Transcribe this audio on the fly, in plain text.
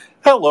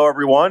Hello,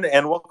 everyone,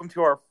 and welcome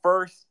to our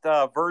first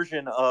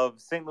version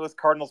of St. Louis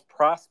Cardinals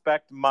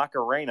prospect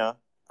Macarena.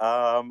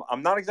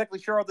 I'm not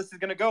exactly sure how this is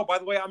going to go. By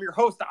the way, I'm your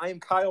host. I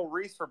am Kyle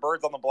Reese for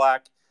Birds on the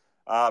Black,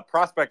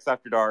 Prospects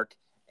After Dark,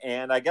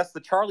 and I guess the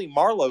Charlie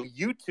Marlowe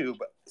YouTube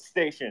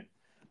station.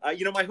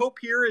 My hope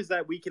here is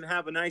that we can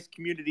have a nice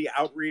community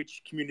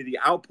outreach, community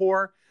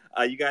outpour.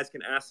 You guys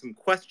can ask some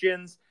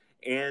questions,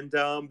 and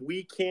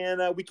we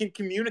can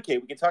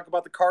communicate. We can talk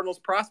about the Cardinals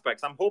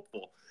prospects. I'm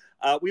hopeful.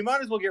 We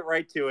might as well get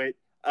right to it.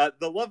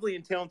 The lovely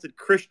and talented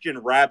Christian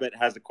Rabbit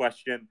has a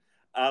question.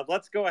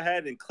 Let's go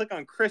ahead and click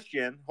on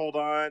Christian. Hold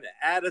on,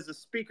 add as a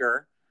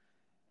speaker,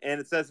 and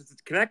it says it's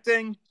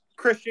connecting.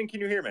 Christian, can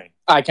you hear me?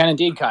 I can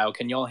indeed, Kyle.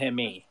 Can you all hear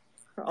me?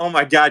 Oh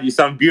my God, you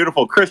sound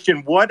beautiful,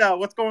 Christian.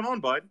 What's going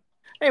on, bud?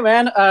 Hey,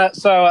 man.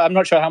 So I'm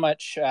not sure how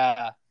much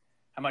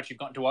you've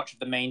gotten to watch of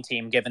the main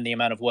team, given the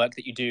amount of work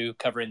that you do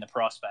covering the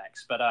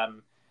prospects. But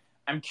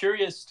I'm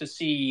curious to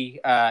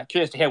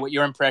hear what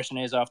your impression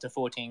is after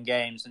 14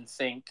 games, and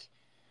think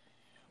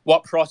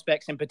what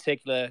prospects in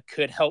particular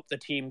could help the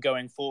team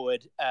going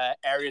forward.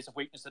 Areas of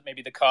weakness that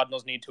maybe the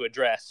Cardinals need to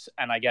address,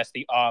 and I guess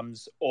the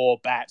arms or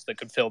bats that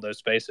could fill those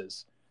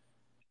spaces.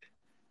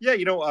 Yeah,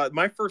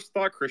 my first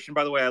thought, Christian.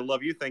 By the way, I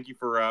love you. Thank you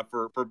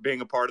for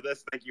being a part of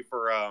this. Thank you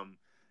for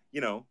you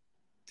know,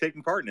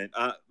 taking part in it.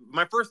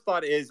 My first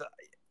thought is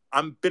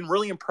I've been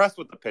really impressed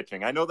with the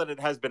pitching. I know that it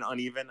has been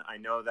uneven. I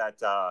know that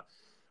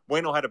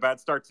Waino had a bad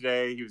start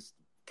today. He was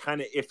kind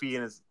of iffy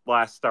in his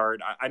last start.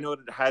 I know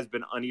that it has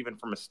been uneven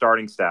from a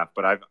starting staff,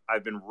 but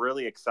I've been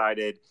really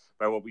excited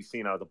by what we've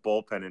seen out of the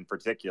bullpen in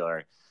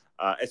particular,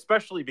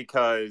 especially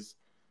because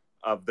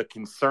of the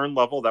concern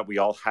level that we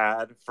all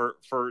had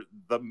for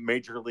the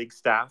major league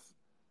staff.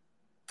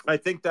 I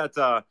think that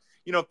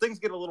things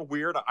get a little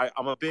weird.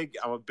 I'm a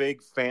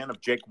big fan of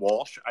Jake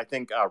Walsh. I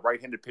think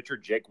right-handed pitcher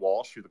Jake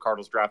Walsh, who the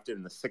Cardinals drafted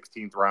in the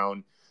 16th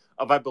round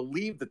of, I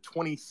believe, the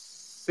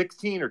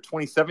 2016 or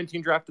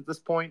 2017 draft at this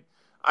point.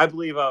 I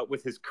believe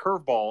with his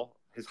curveball,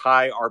 his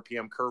high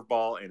RPM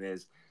curveball, and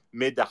his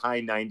mid to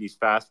high 90s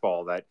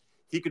fastball, that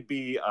he could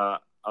be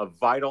a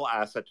vital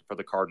asset for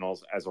the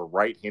Cardinals as a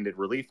right-handed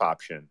relief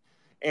option.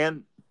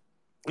 And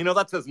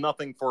that says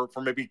nothing for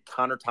maybe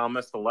Connor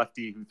Thomas, the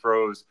lefty who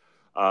throws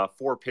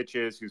four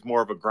pitches, who's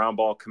more of a ground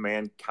ball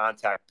command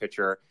contact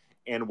pitcher,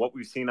 and what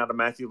we've seen out of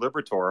Matthew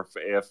Liberatore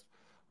if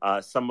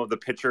some of the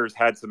pitchers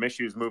had some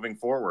issues moving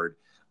forward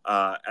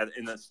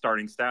in the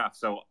starting staff.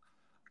 So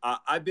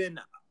I've been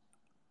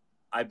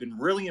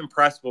really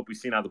impressed with what we've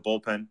seen out of the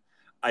bullpen.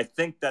 I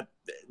think that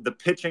the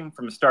pitching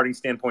from a starting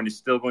standpoint is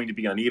still going to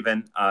be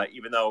uneven,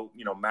 even though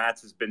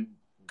Matz has been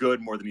good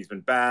more than he's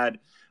been bad.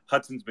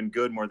 Hudson's been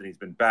good more than he's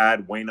been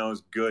bad.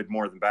 Waino's good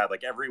more than bad.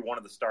 Like, every one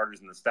of the starters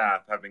in the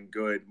staff have been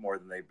good more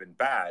than they've been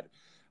bad.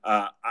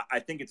 I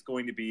think it's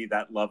going to be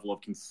that level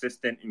of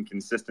consistent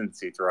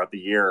inconsistency throughout the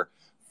year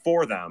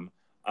for them.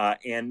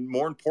 And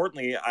more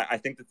importantly, I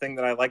think the thing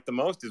that I like the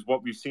most is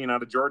what we've seen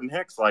out of Jordan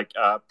Hicks.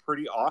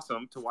 Pretty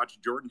awesome to watch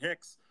Jordan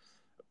Hicks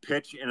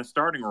pitch in a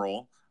starting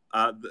role.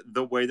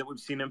 The way that we've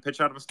seen him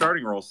pitch out of a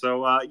starting role.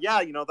 So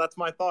that's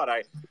my thought.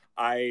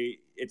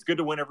 It's good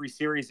to win every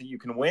series that you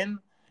can win,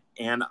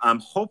 and I'm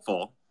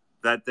hopeful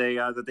that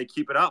they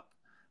keep it up.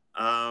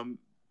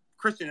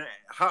 Christian,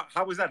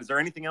 how was that? Is there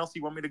anything else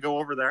you want me to go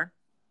over there?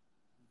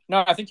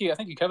 No, I think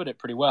you covered it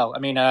pretty well. I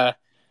mean,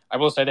 I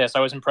will say this: I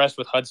was impressed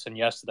with Hudson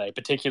yesterday,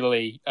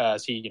 particularly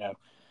as he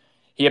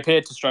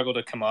appeared to struggle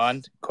to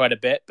command quite a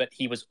bit, but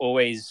he was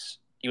always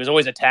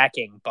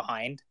attacking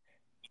behind,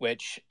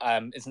 which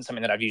isn't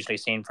something that I've usually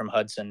seen from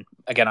Hudson.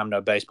 Again, I'm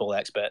no baseball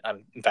expert.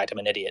 In fact, I'm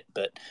an idiot.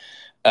 But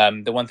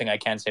the one thing I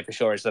can say for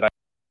sure is that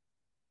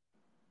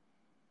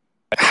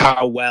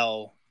how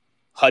well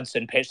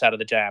Hudson pitched out of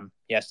the jam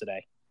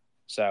yesterday.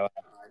 So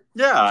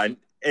Yeah, and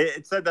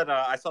it said that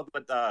I saw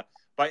that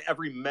by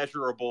every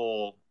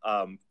measurable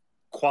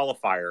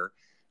qualifier,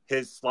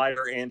 his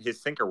slider and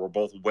his sinker were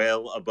both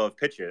well above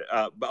pitches,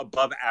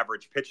 above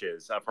average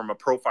pitches from a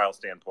profile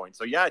standpoint.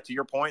 So yeah, to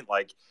your point,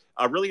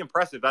 really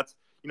impressive. That's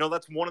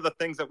one of the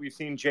things that we've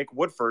seen Jake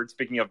Woodford.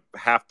 Speaking of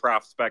half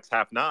prospects,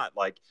 half not,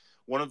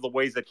 one of the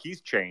ways that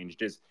he's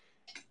changed is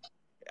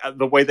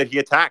the way that he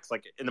attacks.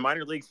 Like, in the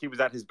minor leagues, he was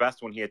at his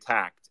best when he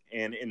attacked,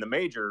 and in the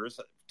majors,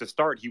 to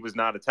start, he was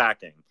not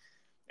attacking.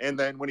 And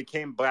then when he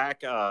came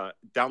back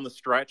down the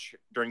stretch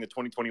during the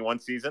 2021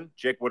 season,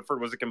 Jake Woodford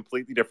was a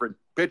completely different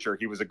pitcher.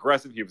 He was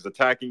aggressive. He was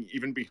attacking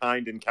even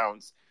behind in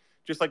counts,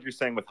 just like you're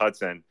saying with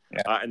Hudson.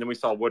 yeah, And then we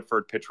saw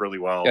Woodford pitch really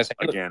well yes,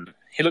 again.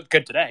 he looked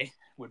good today.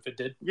 Woodford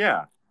did.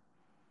 Yeah.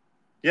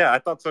 Yeah, I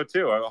thought so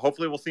too.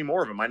 Hopefully we'll see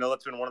more of him. I know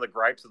that's been one of the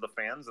gripes of the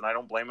fans, and I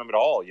don't blame him at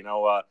all.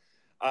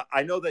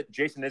 I know that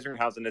Jason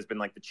Isringhausen has been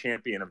the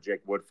champion of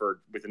Jake Woodford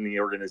within the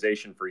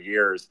organization for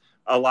years.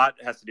 A lot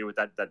has to do with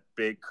that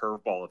big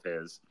curveball of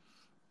his,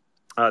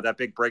 that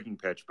big breaking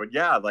pitch. But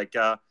yeah,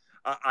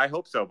 I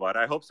hope so, bud.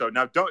 I hope so.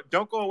 Now,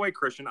 don't go away,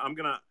 Christian. I'm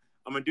gonna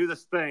do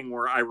this thing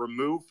where I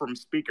remove from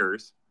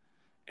speakers,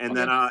 and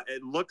Okay. then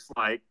it looks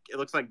like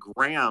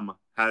Graham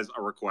has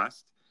a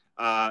request.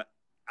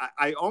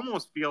 I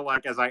almost feel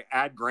like, as I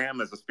add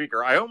Graham as a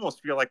speaker, I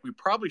almost feel like we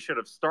probably should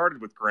have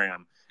started with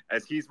Graham,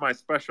 as he's my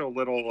special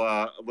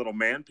little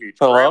man peach.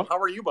 Hello? Graham, how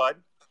are you, bud?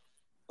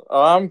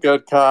 Oh, I'm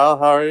good, Kyle.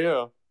 How are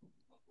you?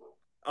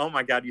 Oh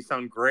my God, you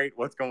sound great.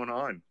 What's going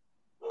on?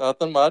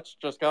 Nothing much.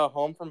 Just got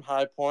home from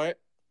High Point.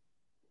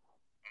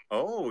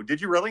 Oh, did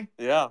you really?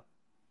 Yeah.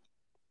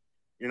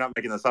 You're not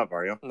making this up,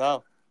 are you?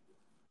 No.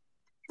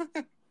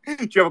 Do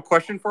you have a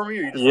question for me?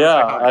 Or you just Yeah,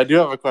 want to say hi? I do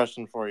have a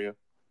question for you.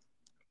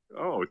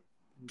 Oh,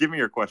 give me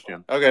your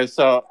question. Okay,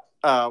 so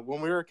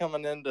when we were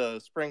coming into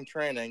spring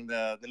training,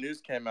 the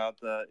news came out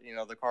that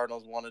the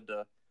Cardinals wanted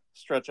to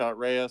stretch out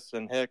Reyes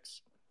and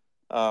Hicks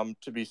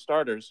to be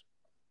starters.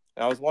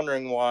 And I was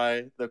wondering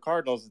why the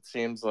Cardinals, it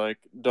seems like,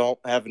 don't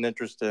have an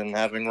interest in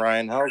having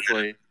Ryan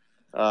Helsley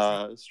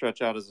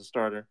stretch out as a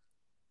starter.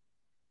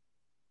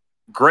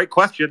 Great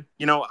question.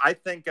 I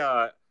think,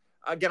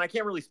 again, I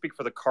can't really speak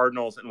for the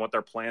Cardinals and what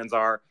their plans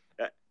are.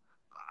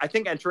 I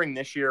think entering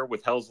this year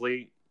with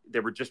Helsley, they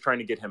were just trying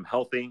to get him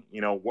healthy,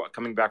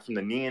 coming back from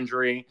the knee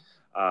injury,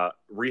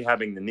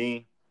 rehabbing the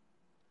knee.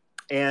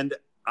 And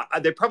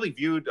they probably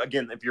viewed,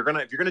 again, if you're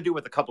gonna do it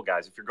with a couple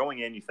guys, if you're going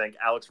in, you think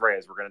Alex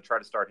Reyes, we're going to try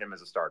to start him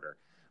as a starter.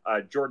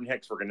 Jordan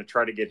Hicks, we're going to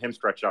try to get him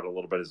stretched out a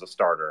little bit as a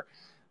starter.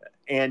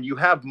 And you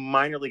have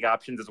minor league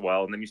options as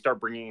well. And then you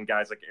start bringing in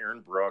guys like Aaron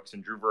Brooks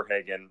and Drew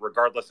Verhagen,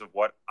 regardless of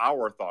what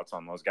our thoughts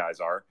on those guys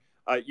are.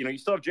 You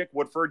still have Jake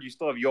Woodford, you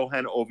still have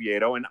Johan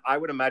Oviedo, and I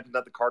would imagine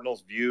that the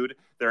Cardinals viewed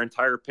their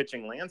entire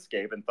pitching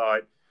landscape and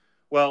thought,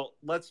 well,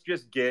 let's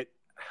just get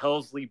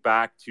Helsley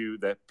back to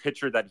the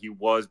pitcher that he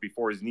was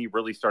before his knee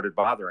really started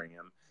bothering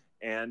him.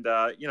 And,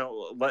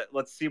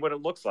 let's see what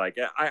it looks like.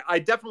 I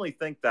definitely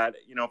think that,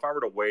 if I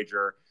were to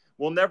wager,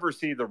 we'll never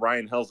see the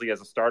Ryan Helsley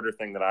as a starter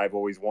thing that I've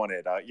always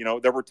wanted.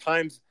 There were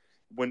times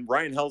when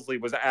Ryan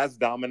Helsley was as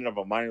dominant of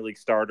a minor league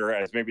starter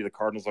as maybe the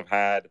Cardinals have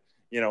had,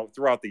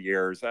 throughout the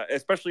years,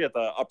 especially at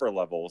the upper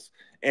levels.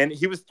 And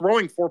he was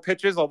throwing 4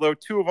 pitches, although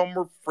 2 of them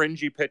were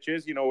fringy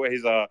pitches.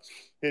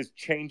 His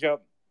changeup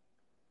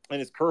and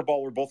his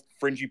curveball were both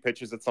fringy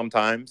pitches at some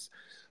times.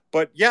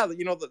 But yeah,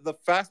 the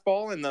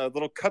fastball and the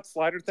little cut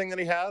slider thing that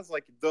he has,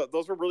 like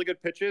those were really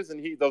good pitches.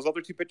 And those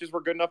other 2 pitches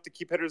were good enough to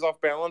keep hitters off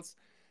balance.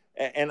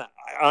 And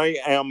I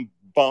am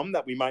bummed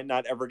that we might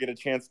not ever get a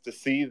chance to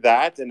see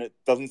that. And it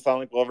doesn't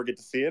sound like we'll ever get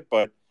to see it.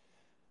 But,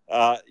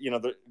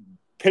 the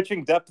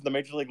pitching depth at the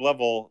major league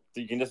level,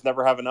 you can just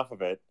never have enough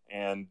of it.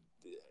 And,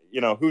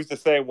 who's to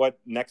say what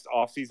next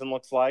offseason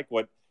looks like,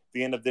 what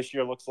the end of this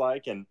year looks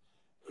like, and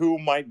who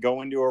might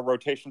go into a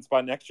rotation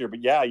spot next year.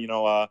 But yeah,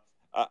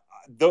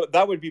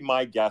 that would be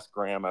my guess,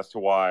 Graham, as to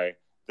why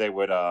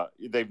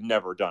they've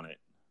never done it.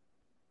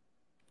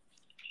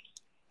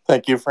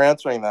 Thank you for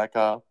answering that,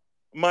 Kyle.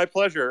 My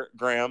pleasure,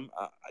 Graham.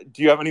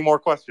 Do you have any more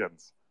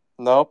questions?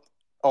 Nope.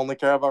 Only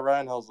care about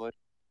Ryan Helsley.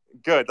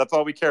 Good. That's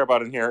all we care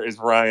about in here is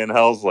Ryan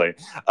Helsley.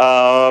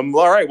 All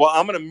right. Well,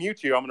 I'm going to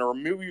mute you. I'm going to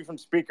remove you from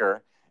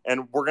speaker,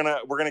 and we're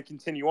gonna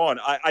continue on.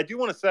 I do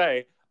want to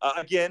say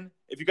again,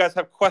 if you guys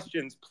have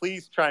questions,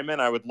 please chime in.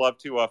 I would love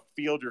to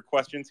field your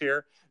questions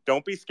here.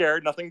 Don't be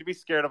scared. Nothing to be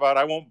scared about.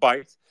 I won't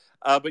bite.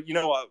 But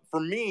for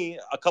me,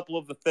 a couple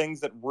of the things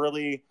that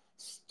really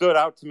stood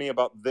out to me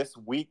about this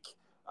week,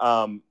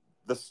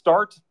 the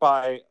start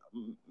by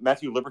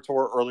Matthew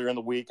Liberatore earlier in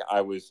the week,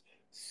 I was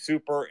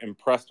super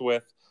impressed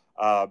with.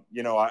 I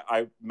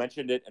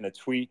mentioned it in a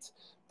tweet,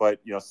 but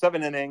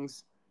 7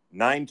 innings,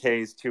 9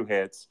 Ks, 2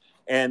 hits.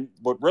 And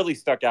what really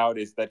stuck out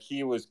is that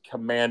he was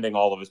commanding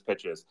all of his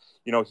pitches.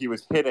 He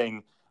was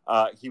hitting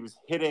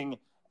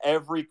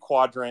every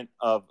quadrant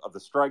of the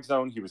strike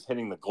zone. He was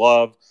hitting the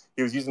glove.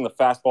 He was using the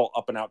fastball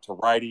up and out to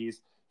righties.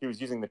 He was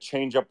using the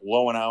changeup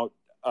low and out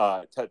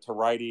to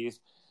righties.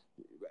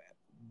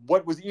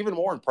 What was even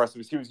more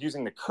impressive is he was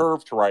using the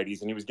curve to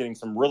righties, and he was getting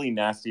some really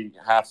nasty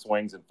half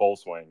swings and full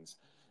swings.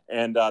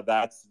 And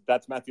that's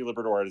Matthew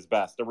Liberatore at his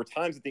best. There were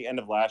times at the end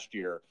of last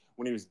year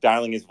when he was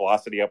dialing his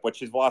velocity up, which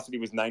his velocity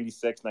was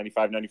 96,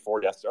 95,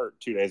 94 or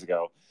 2 days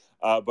ago.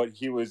 But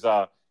he was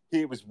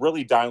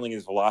really dialing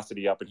his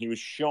velocity up, and he was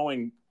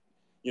showing,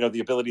 the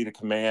ability to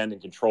command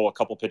and control a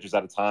couple pitches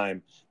at a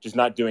time, just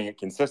not doing it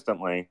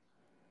consistently.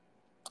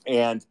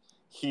 And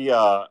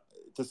to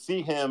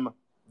see him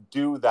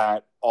do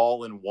that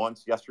all in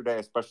once yesterday,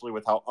 especially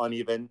with how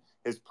uneven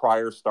his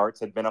prior starts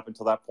had been up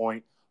until that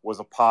point, was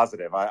a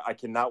positive. I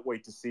cannot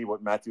wait to see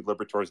what Matthew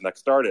Liberatore's next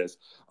start is.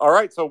 All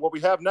right, so what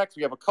we have next,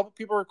 we have a couple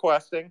people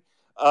requesting.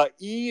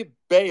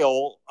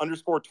 eBale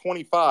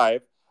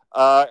 _25.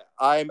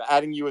 I'm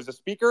adding you as a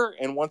speaker,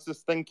 and once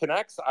this thing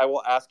connects, I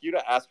will ask you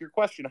to ask your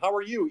question. How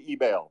are you,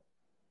 eBale?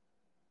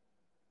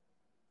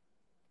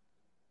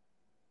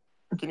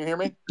 Can you hear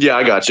me? Yeah,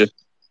 I got you.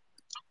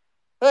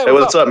 Hey,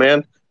 what's up,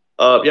 man?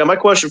 My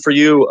question for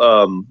you,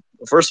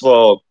 first of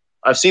all,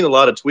 I've seen a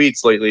lot of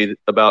tweets lately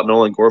about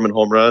Nolan Gorman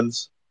home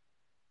runs.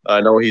 I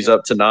know he's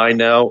up to 9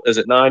 now. Is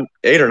it 9?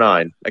 8 or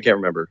 9? I can't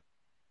remember.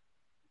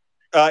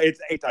 It's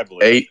 8, I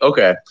believe. 8?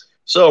 Okay.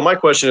 So my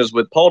question is,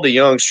 with Paul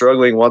DeJong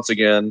struggling once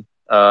again,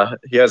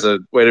 he has a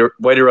weighted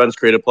runs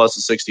created plus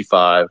of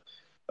 65.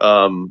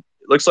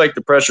 looks like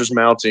the pressure's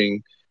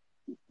mounting.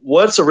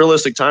 What's a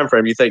realistic time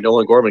frame you think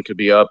Nolan Gorman could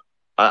be up?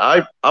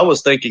 I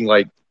was thinking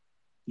like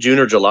June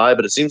or July,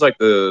 but it seems like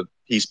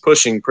he's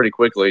pushing pretty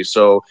quickly.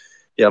 So,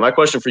 yeah, my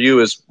question for you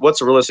is,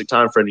 what's a realistic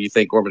time frame do you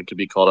think Gorman could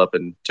be called up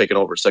and taken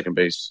over second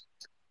base?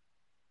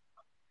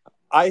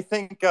 I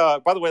think,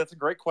 by the way, that's a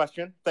great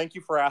question. Thank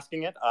you for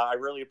asking it. I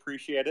really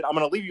appreciate it. I'm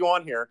going to leave you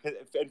on here,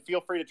 and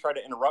feel free to try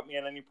to interrupt me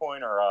at any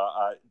point, or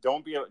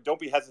don't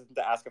be hesitant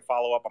to ask a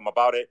follow up. I'm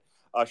about it.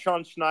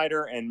 Sean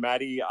Schneider and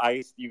Maddie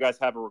Ice, you guys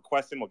have a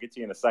request, and we'll get to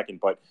you in a second.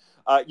 But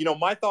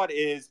my thought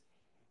is,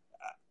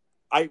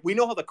 we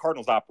know how the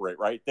Cardinals operate,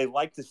 right? They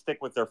like to stick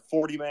with their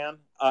 40 man,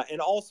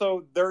 and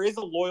also there is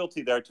a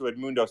loyalty there to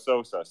Edmundo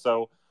Sosa.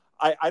 So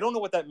I don't know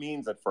what that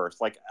means at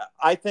first. Like,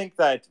 I think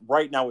that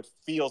right now it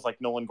feels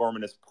like Nolan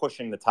Gorman is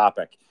pushing the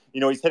topic.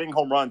 He's hitting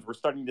home runs. We're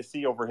starting to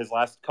see over his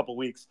last couple of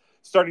weeks,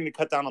 starting to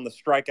cut down on the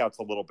strikeouts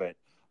a little bit.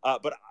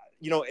 But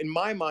in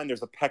my mind,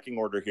 there's a pecking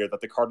order here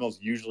that the Cardinals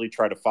usually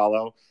try to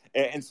follow.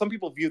 And some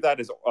people view that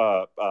as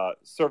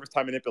service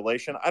time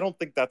manipulation. I don't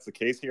think that's the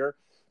case here.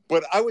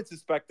 But I would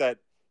suspect that,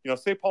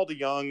 say Paul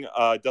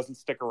DeJong doesn't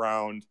stick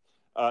around.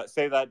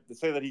 Say that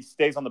he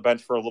stays on the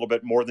bench for a little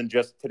bit more than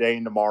just today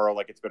and tomorrow,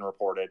 like it's been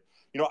reported.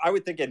 I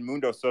would think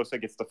Edmundo Sosa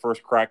gets the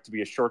first crack to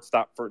be a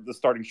shortstop, for the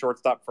starting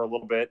shortstop for a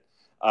little bit,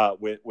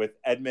 with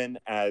Edman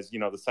as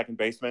the second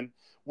baseman.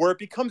 Where it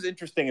becomes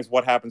interesting is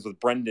what happens with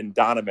Brendan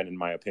Donovan, in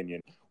my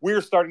opinion.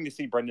 We're starting to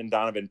see Brendan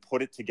Donovan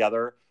put it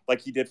together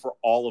like he did for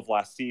all of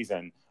last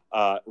season,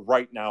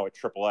 right now at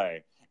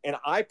AAA. And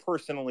I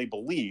personally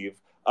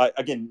believe,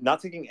 again,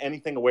 not taking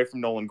anything away from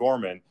Nolan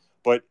Gorman,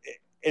 but.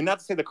 And not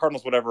to say the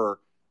Cardinals would ever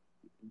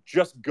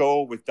just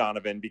go with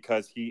Donovan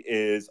because he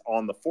is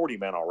on the 40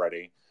 man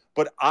already.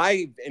 But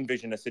I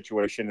envision a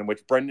situation in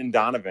which Brendan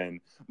Donovan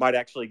might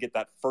actually get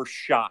that first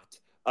shot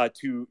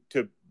to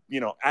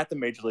at the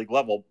major league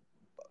level,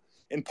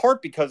 in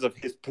part because of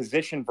his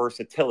position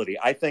versatility.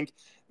 I think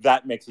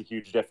that makes a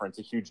huge difference,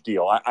 a huge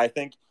deal. I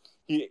think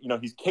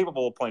he's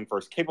capable of playing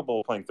first, capable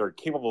of playing third,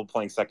 capable of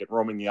playing second,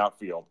 roaming the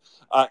outfield,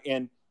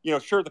 and.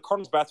 Sure, the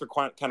Cardinals' bats are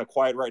kind of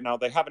quiet right now.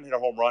 They haven't hit a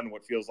home run in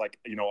what feels like,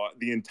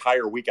 the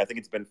entire week. I think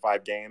it's been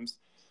 5 games.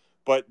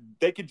 But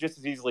they could just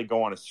as easily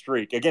go on a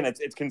streak. Again,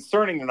 it's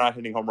concerning they're not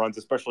hitting home runs,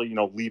 especially,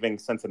 leaving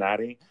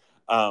Cincinnati.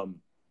 Other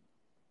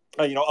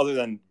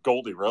than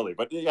Goldie, really.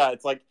 But, yeah,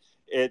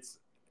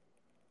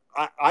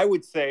 I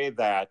would say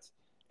that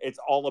it's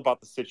all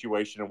about the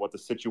situation and what the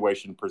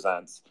situation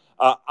presents.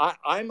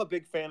 I'm a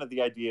big fan of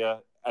the idea,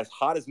 as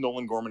hot as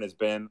Nolan Gorman has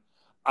been,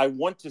 I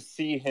want to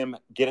see him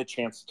get a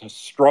chance to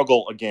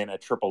struggle again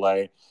at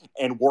AAA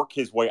and work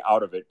his way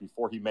out of it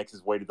before he makes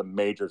his way to the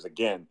majors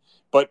again.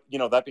 But,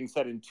 that being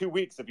said, in 2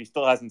 weeks, if he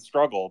still hasn't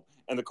struggled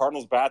and the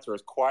Cardinals' bats are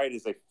as quiet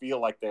as they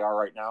feel like they are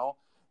right now,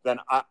 then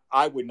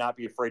I would not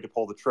be afraid to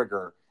pull the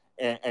trigger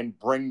and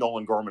bring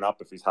Nolan Gorman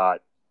up if he's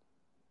hot.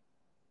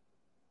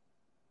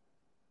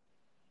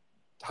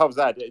 How's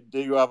that? Do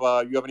you have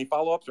any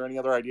follow-ups or any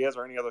other ideas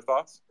or any other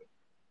thoughts?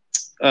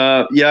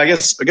 Yeah, I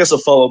guess a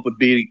follow up would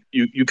be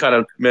you kind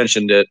of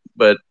mentioned it,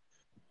 but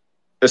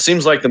it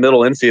seems like the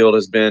middle infield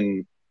has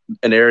been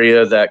an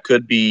area that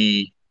could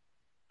be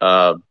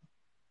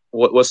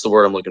what's the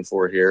word I'm looking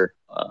for here?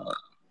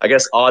 I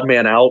guess odd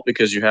man out,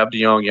 because you have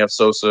DeJong, you have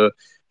Sosa,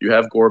 you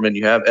have Gorman,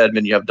 you have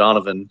Edman, you have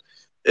Donovan.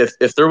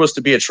 If there was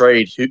to be a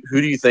trade, who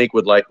do you think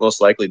would most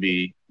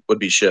likely would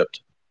be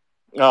shipped?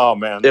 Oh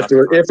man, if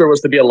there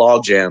was to be a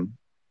log jam.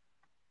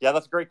 Yeah,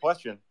 that's a great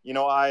question.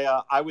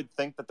 I would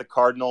think that the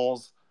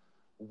Cardinals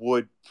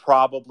would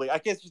probably, I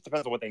guess it just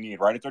depends on what they need,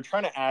 right? If they're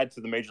trying to add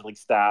to the major league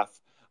staff,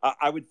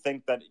 I would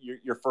think that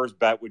your first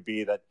bet would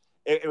be that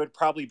it would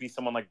probably be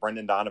someone like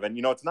Brendan Donovan.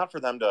 It's not for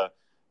them to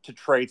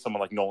trade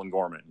someone like Nolan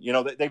Gorman.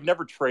 They've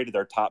never traded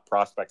their top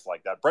prospects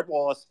like that. Brett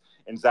Wallace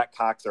and Zach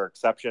Cox are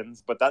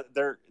exceptions, but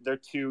they're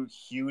 2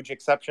 huge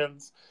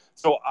exceptions.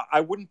 So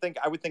I would think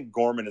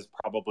Gorman is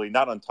probably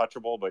not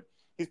untouchable, but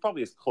he's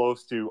probably as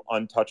close to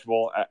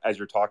untouchable as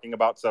you're talking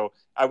about. So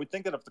I would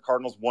think that if the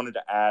Cardinals wanted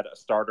to add a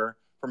starter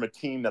from a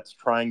team that's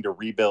trying to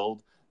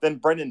rebuild, then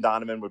Brendan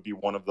Donovan would be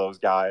one of those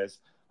guys.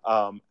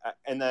 And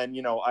then,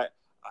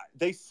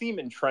 they seem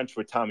entrenched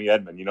with Tommy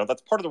Edman.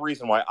 That's part of the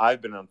reason why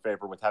I've been in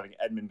favor with having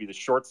Edman be the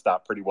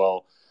shortstop pretty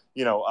well.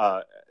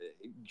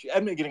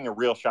 Edman getting a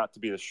real shot to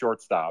be the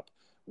shortstop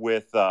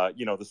with,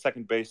 the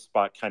second base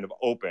spot kind of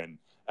open,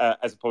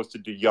 as opposed to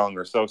DeJong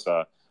or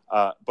Sosa.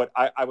 But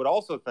I would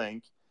also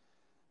think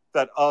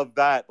that of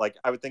that, like,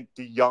 I would think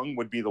DeJong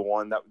would be the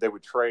one that they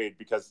would trade,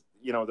 because,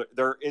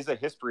 there is a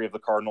history of the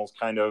Cardinals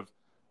kind of,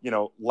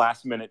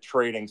 last minute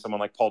trading someone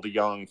like Paul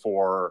DeJong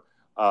for,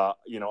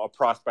 a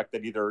prospect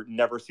that either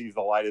never sees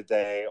the light of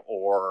day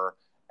or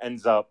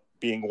ends up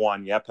being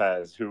Juan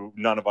Yepez, who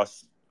none of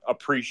us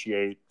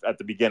appreciate at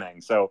the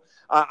beginning. So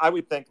I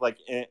would think, like,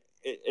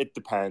 it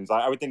depends.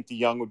 I would think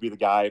DeJong would be the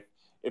guy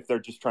if they're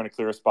just trying to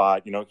clear a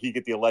spot. He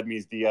get the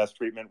Aledmys Diaz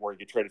treatment where he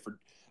get traded for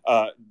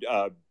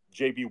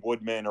J.B.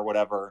 Woodman or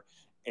whatever,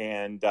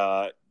 and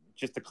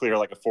just to clear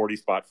like a 40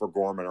 spot for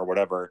Gorman or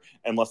whatever,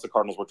 unless the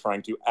Cardinals were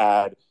trying to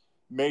add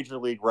major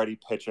league ready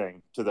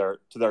pitching to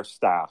their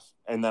staff,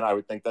 and then I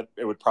would think that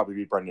it would probably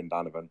be Brendan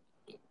Donovan.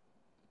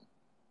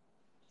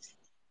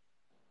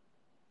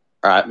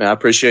 All right, man. I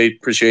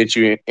appreciate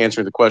you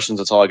answering the questions.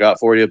 That's all I got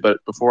for you.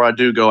 But before I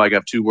do go, I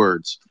got 2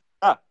 words.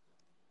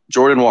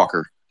 Jordan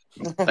Walker.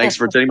 Thanks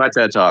for attending my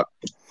TED Talk.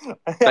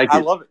 Thank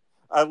you.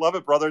 I love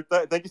it, brother.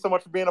 Thank you so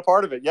much for being a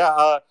part of it.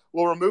 Yeah,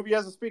 we'll remove you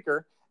as a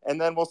speaker, and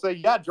then we'll say,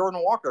 yeah,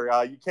 Jordan Walker.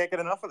 You can't get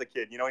enough of the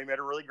kid. He made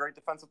a really great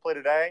defensive play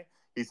today.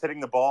 He's hitting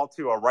the ball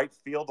to a right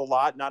field a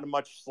lot, not a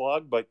much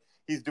slug, but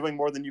he's doing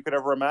more than you could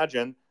ever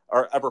imagine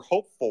or ever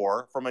hope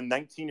for from a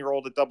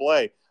 19-year-old at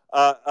AA.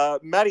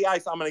 Matty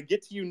Ice, I'm going to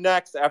get to you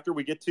next after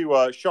we get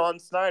to Sean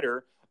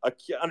Snyder,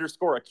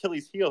 _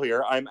 Achilles heel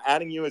here. I'm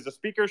adding you as a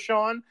speaker,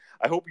 Sean.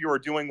 I hope you are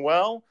doing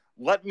well.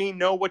 Let me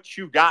know what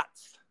you got.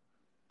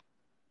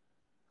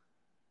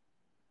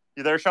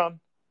 You there, Sean?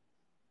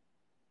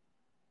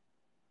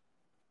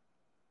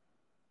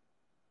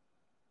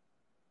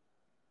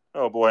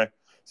 Oh, boy.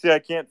 See, I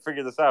can't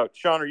figure this out.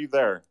 Sean, are you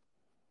there?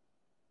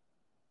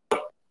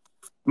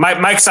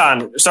 Mic's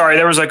on. Sorry,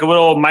 there was like a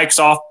little mic's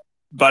off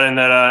button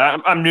that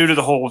I'm new to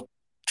the whole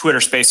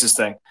Twitter Spaces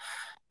thing.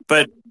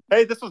 But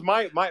hey, this was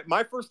my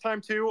first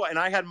time too, and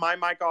I had my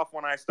mic off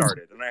when I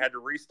started, and I had to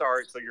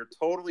restart. So you're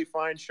totally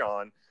fine,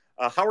 Sean.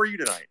 How are you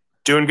tonight?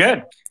 Doing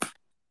good.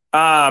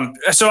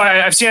 So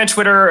I've seen on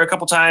Twitter a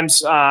couple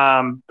times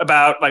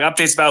about like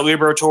updates about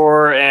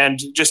Liberatore, and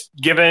just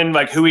given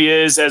like who he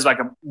is as like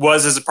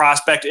was as a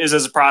prospect, is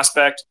as a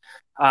prospect,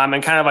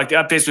 and kind of like the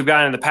updates we've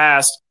gotten in the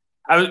past.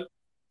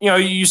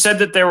 You said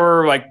that there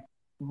were like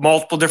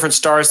multiple different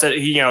starts that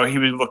he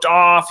looked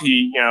off,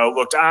 he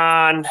looked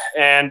on,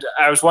 and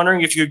I was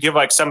wondering if you could give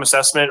like some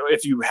assessment,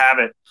 if you have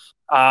it,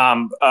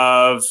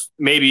 of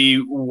maybe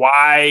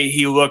why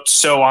he looked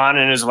so on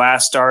in his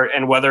last start,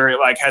 and whether it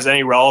like has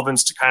any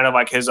relevance to kind of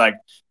like his like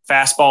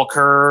fastball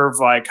curve,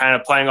 like kind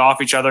of playing off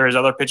each other, his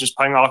other pitches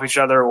playing off each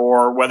other,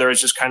 or whether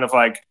it's just kind of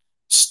like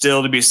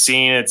still to be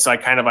seen. It's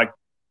like kind of like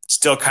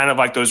still kind of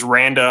like those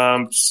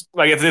random,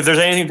 like if there's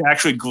anything to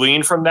actually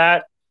glean from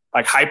that,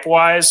 like hype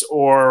wise,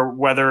 or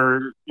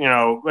whether,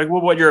 like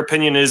what your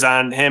opinion is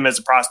on him as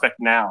a prospect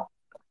now.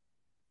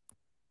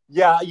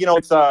 Yeah,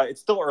 it's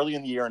still early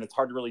in the year, and it's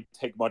hard to really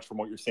take much from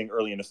what you're seeing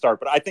early in the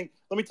start. But let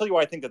me tell you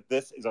why I think that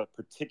this is a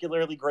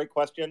particularly great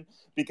question,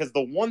 because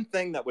the one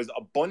thing that was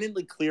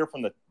abundantly clear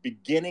from the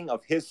beginning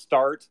of his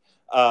start,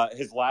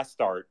 his last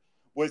start,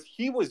 was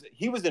he was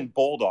in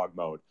bulldog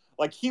mode.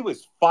 Like, he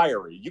was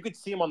fiery. You could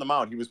see him on the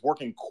mound. He was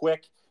working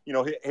quick.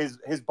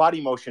 His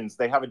body motions,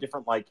 they have a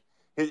different, like,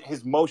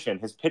 his motion,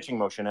 his pitching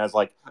motion has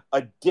like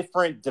a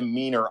different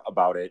demeanor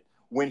about it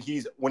when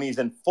he's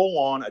in full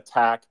on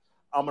attack,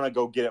 I'm going to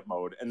go get it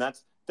mode. And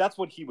that's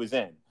what he was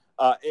in.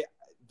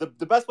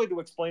 The best way to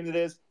explain it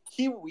is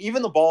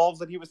even the balls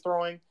that he was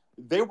throwing,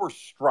 they were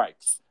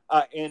strikes.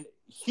 And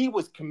he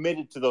was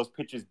committed to those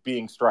pitches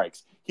being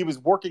strikes. He was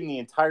working the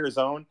entire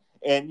zone.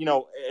 And,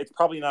 it's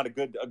probably not a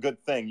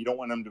good thing. You don't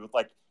want him to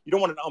you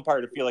don't want an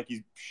umpire to feel like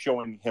he's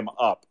showing him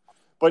up.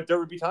 But there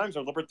would be times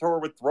where Liberatore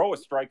would throw a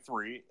strike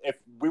 3. If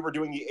we were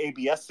doing the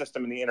ABS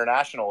system in the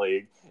International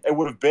League, it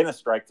would have been a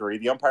strike 3.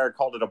 The umpire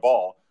called it a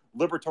ball.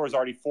 Liberatore's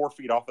already 4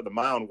 feet off of the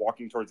mound,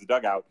 walking towards the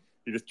dugout.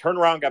 He just turned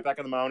around, got back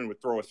on the mound, and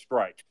would throw a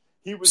strike.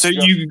 You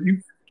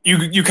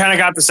kind of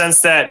got the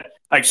sense that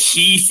like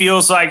he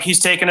feels like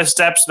he's taking a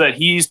step, so that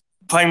he's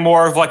playing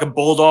more of like a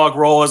bulldog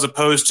role, as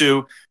opposed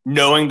to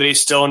knowing that he's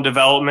still in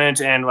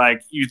development, and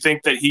like you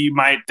think that he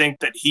might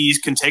think that he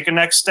can take a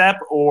next step,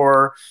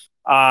 or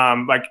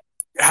like.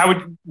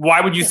 Why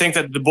would you think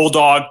that the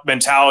bulldog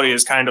mentality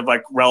is kind of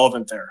like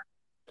relevant there?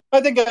 I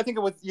think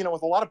with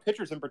with a lot of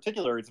pitchers in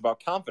particular, it's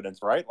about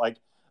confidence, right? Like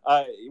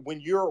when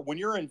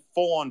you're in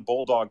full on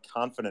bulldog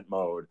confident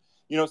mode,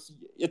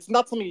 it's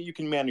not something that you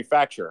can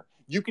manufacture.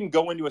 You can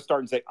go into a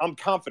start and say, I'm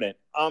confident.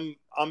 I'm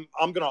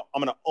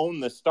gonna own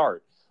this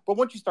start. But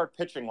once you start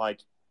pitching, like,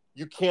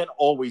 you can't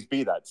always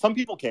be that. Some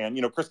people can.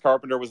 Chris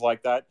Carpenter was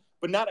like that,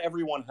 but not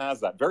everyone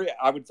has that.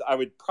 I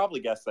would probably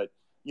guess that.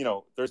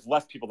 There's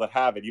less people that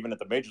have it, even at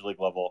the major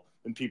league level,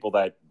 than people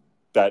that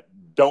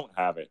don't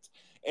have it.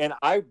 And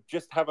I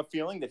just have a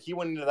feeling that he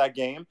went into that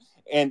game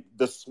and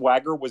the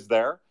swagger was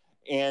there.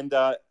 And,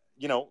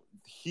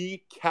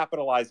 he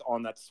capitalized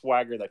on that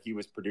swagger that he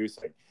was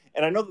producing.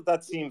 And I know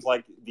that seems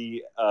like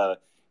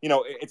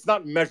it's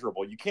not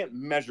measurable. You can't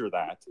measure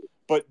that.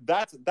 But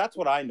that's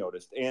what I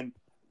noticed. And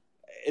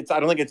I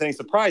don't think it's any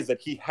surprise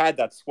that he had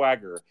that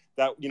swagger,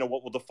 that,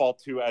 what we'll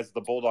default to as the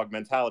bulldog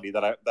mentality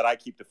that I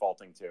keep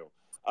defaulting to.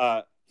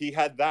 He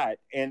had that,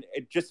 and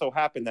it just so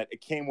happened that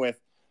it came with,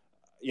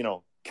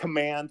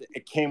 command.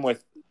 It came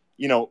with,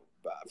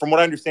 from what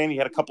I understand, he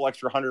had a couple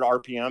extra 100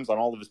 RPMs on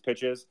all of his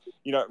pitches.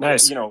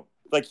 Nice.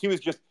 Like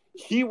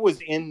he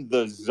was in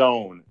the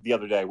zone the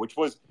other day, which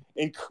was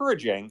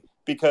encouraging,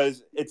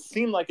 because it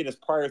seemed like in his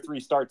prior 3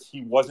 starts,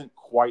 he wasn't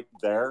quite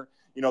there.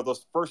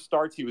 Those first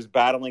starts, he was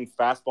battling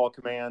fastball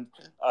command.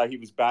 He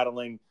was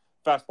battling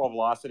fastball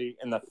velocity.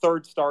 In the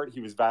third start,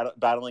 he was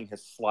battling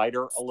his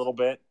slider a little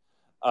bit.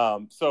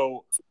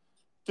 So,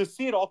 to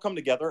see it all come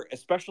together,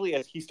 especially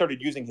as he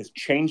started using his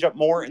changeup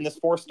more in this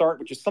fourth start,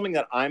 which is something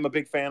that I'm a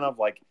big fan of.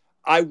 Like,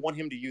 I want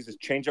him to use his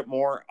changeup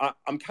more.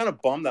 I'm kind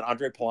of bummed that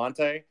Andre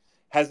Palante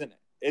he's in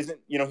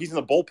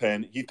the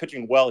bullpen. He's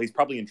pitching well. He's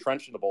probably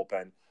entrenched in the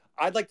bullpen.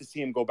 I'd like to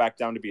see him go back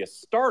down to be a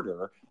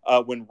starter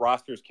when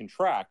rosters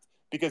contract,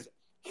 because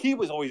he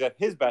was always at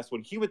his best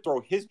when he would throw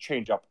his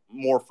changeup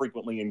more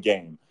frequently in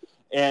game.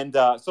 And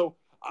so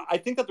I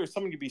think that there's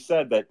something to be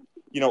said that,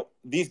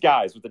 these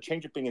guys, with the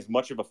changeup being as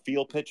much of a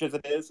feel pitch as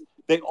it is,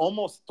 they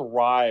almost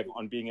thrive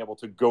on being able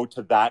to go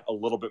to that a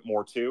little bit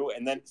more too.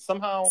 And then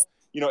somehow,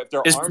 if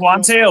they're is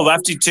Palante a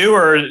lefty too,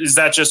 or is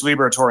that just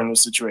Liberatore in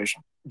this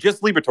situation?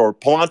 Just Liberatore.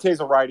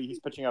 Palante's a righty. He's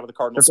pitching out of the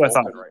Cardinals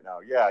bullpen right now.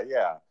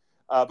 Yeah.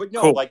 But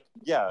no, cool.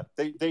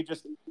 They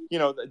just,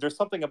 there's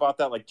something about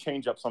that, like,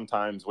 change up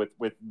sometimes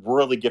with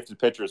really gifted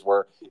pitchers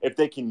where if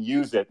they can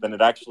use it, then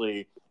it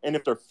actually, and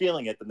if they're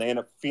feeling it, then they end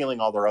up feeling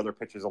all their other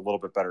pitches a little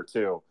bit better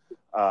too.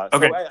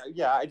 Okay.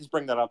 So I just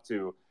bring that up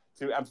to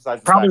emphasize.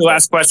 Probably the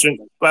last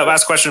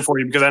question for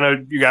you, because I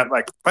know you got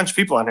like a bunch of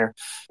people on here.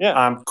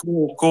 Yeah.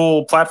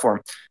 Cool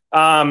platform.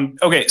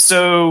 Okay.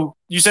 So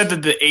you said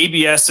that the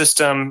ABS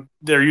system,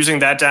 they're using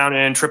that down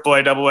in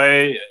AAA,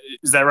 AA.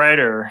 Is that right?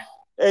 Or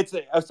it's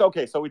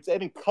okay. So it's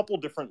in a couple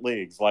different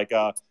leagues. Like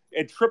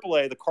in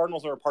AAA, the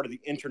Cardinals are a part of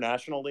the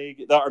International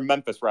League, or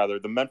Memphis rather.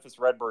 The Memphis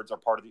Redbirds are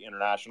part of the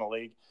International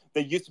League.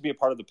 They used to be a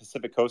part of the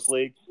Pacific Coast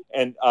League,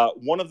 and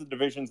one of the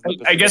divisions.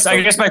 I guess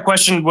my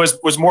question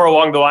was more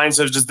along the lines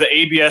of, does the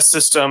ABS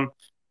system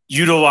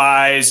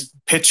utilize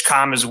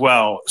PitchCom as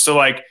well? So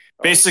like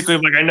basically,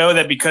 like, I know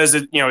that because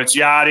it's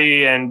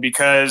Yachty, and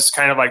because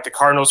kind of like the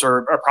Cardinals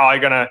are probably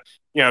gonna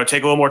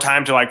take a little more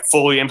time to like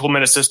fully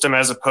implement a system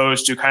as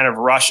opposed to kind of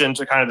rush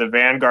into kind of the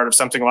vanguard of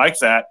something like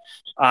that.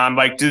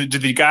 Like, do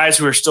the guys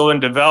who are still in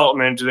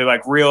development, do they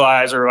like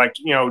realize, or like,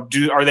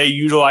 are they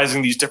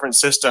utilizing these different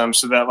systems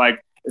so that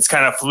like it's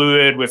kind of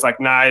fluid with like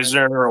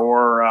Neisner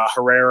or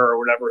Herrera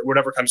or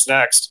whatever comes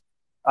next?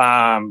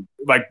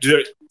 Like,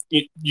 do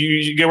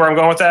you get where I'm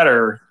going with that,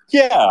 or?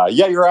 Yeah.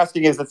 You're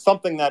asking, is it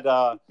something that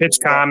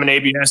PitchCom and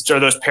ABS,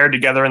 are those paired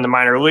together in the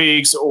minor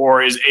leagues,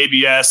 or is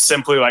ABS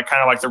simply like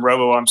kind of like the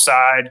RoboUmp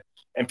side,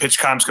 and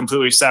PitchCom's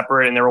completely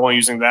separate, and they're only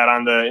using that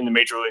in the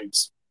major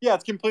leagues? Yeah,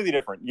 it's completely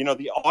different.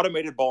 The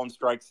automated ball and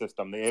strike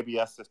system, the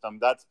ABS system,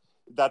 that's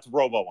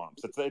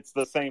RoboUmps. It's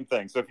the same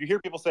thing. So if you hear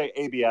people say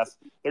ABS,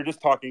 they're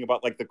just talking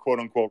about like the quote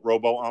unquote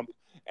RoboUmp.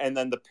 And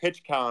then the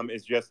PitchCom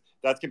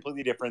that's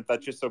completely different.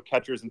 That's just so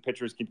catchers and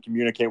pitchers can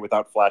communicate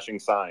without flashing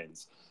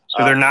signs.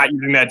 So they're not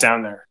using that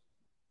down there.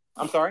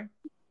 I'm sorry?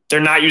 They're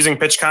not using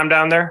PitchCom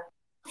down there?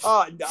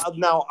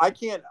 Now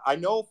I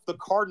know the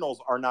Cardinals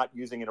are not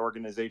using it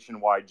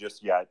organization-wide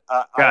just yet.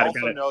 I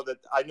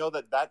know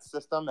that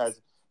system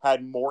has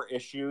had more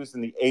issues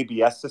than the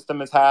ABS system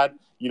has had,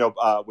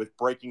 with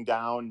breaking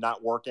down,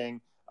 not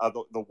working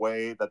the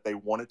way that they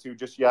wanted to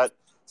just yet.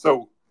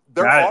 So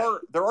there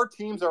are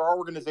teams, there are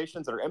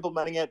organizations that are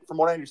implementing it. From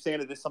what I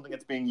understand, it is something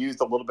that's being used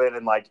a little bit.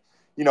 And like,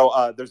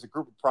 there's a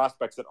group of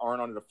prospects that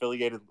aren't on an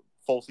affiliated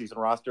full season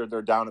roster.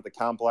 They're down at the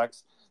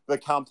complex. The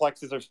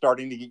complexes are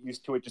starting to get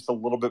used to it just a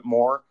little bit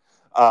more.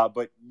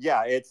 But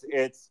yeah,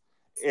 it's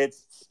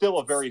still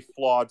a very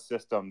flawed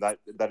system that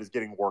is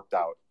getting worked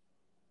out.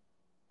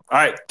 All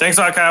right. Thanks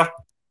a lot, Kyle.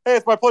 Hey,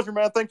 it's my pleasure,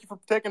 man. Thank you for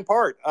taking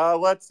part.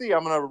 Let's see.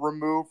 I'm going to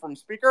remove from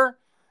speaker,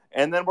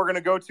 and then we're going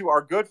to go to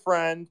our good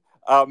friend,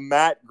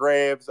 Matt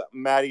Graves,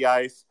 Matty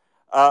Ice.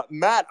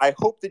 Matt, I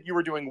hope that you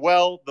were doing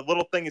well. The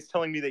little thing is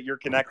telling me that you're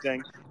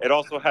connecting. It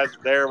also has,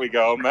 there we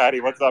go.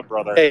 Matty, what's up,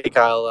 brother? Hey,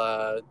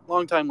 Kyle.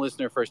 Long-time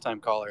listener, first-time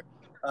caller.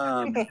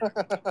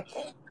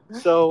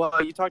 So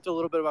you talked a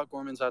little bit about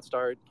Gorman's hot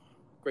start.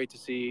 Great to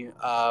see.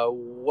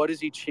 What has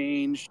he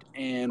changed,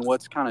 and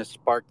what's kind of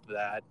sparked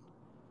that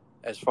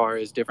as far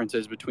as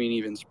differences between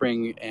even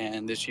spring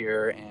and this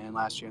year and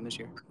last year and this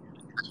year?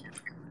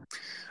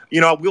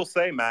 I will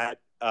say, Matt,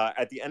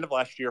 at the end of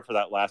last year for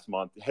that last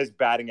month, his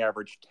batting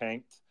average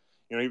tanked.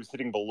 He was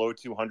hitting below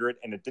 200,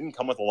 and it didn't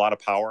come with a lot of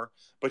power,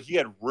 but he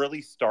had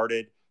really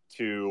started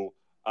to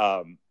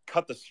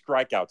cut the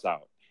strikeouts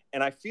out.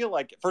 And I feel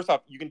like, first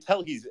off, you can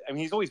tell he's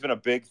always been a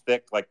big,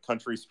 thick, like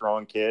country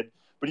strong kid,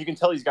 but you can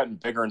tell he's gotten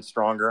bigger and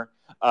stronger.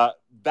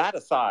 That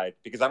aside,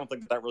 because I don't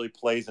think that really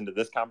plays into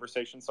this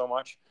conversation so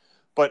much,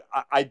 but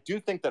I do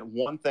think that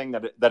one thing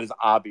that is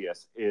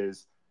obvious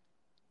is,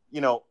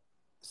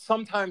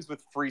 sometimes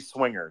with free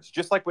swingers,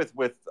 just like with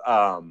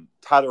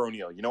Tyler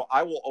O'Neill,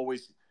 I will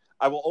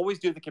always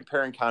do the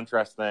compare and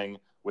contrast thing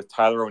with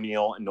Tyler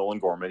O'Neill and Nolan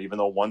Gorman, even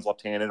though one's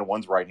left-handed and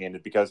one's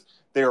right-handed, because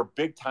they are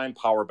big-time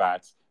power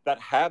bats that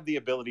have the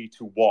ability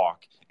to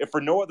walk, if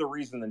for no other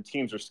reason than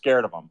teams are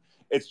scared of them.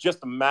 It's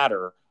just a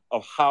matter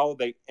of how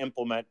they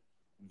implement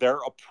their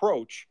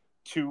approach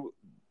to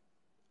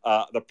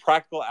the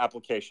practical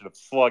application of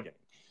slugging.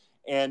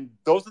 And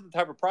those are the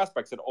type of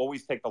prospects that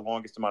always take the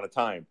longest amount of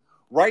time.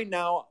 Right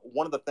now,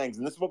 one of the things,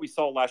 and this is what we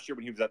saw last year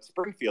when he was at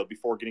Springfield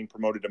before getting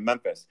promoted to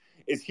Memphis,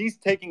 is he's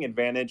taking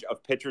advantage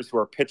of pitchers who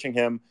are pitching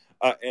him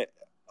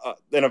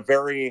in a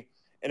very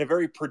in a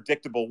very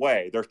predictable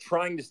way. They're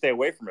trying to stay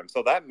away from him.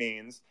 So that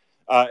means,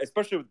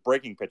 especially with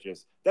breaking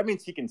pitches, that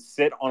means he can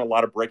sit on a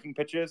lot of breaking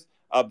pitches,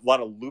 a lot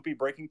of loopy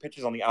breaking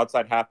pitches on the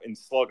outside half and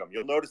slug them.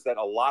 You'll notice that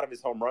a lot of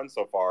his home runs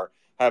so far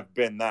have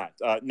been that.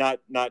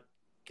 Not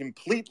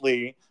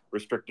completely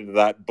restricted to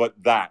that, but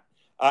that.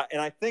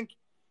 And I think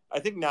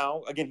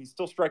now, again, he's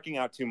still striking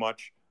out too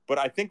much, but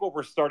I think what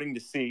we're starting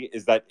to see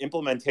is that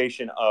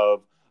implementation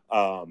of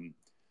the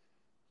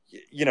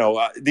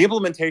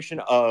implementation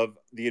of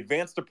the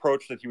advanced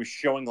approach that he was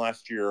showing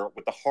last year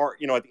with the hard,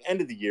 at the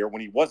end of the year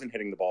when he wasn't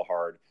hitting the ball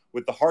hard,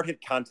 with the hard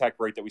hit contact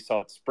rate that we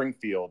saw at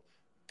Springfield,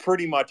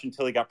 pretty much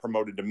until he got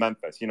promoted to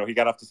Memphis. He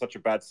got off to such a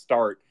bad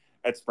start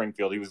at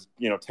Springfield. He was,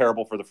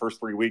 terrible for the first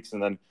 3 weeks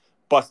and then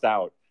bust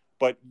out.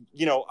 But,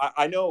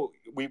 I know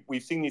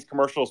we've seen these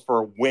commercials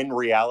for Win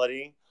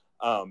Reality,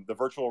 the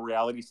virtual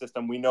reality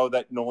system. We know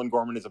that Nolan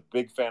Gorman is a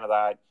big fan of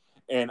that.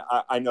 And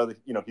I know that,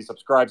 he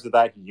subscribes to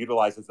that. He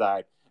utilizes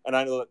that. And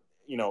I know that,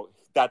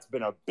 that's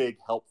been a big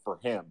help for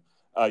him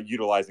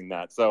utilizing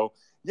that. So,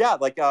 yeah,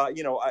 I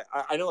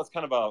know that's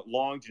kind of a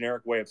long,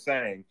 generic way of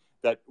saying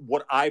that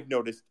what I've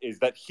noticed is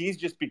that he's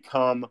just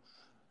become,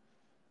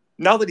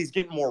 now that he's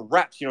getting more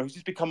reps, he's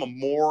just become a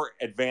more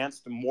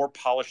advanced, more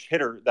polished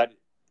hitter that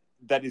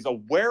is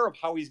aware of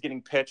how he's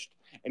getting pitched,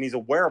 and he's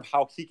aware of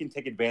how he can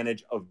take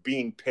advantage of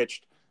being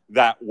pitched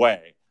that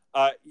way.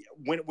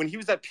 When he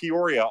was at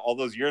Peoria all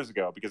those years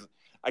ago, because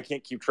I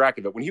can't keep track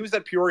of it. When he was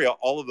at Peoria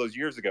all of those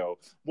years ago,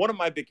 one of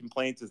my big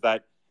complaints is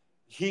that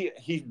he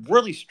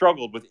really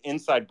struggled with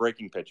inside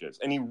breaking pitches,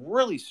 and he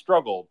really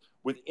struggled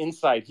with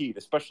inside heat,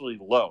 especially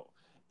low.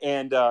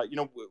 And,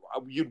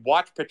 you'd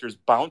watch pitchers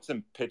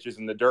bouncing pitches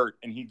in the dirt,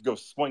 and he'd go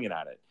swinging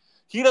at it.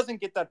 He doesn't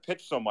get that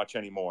pitch so much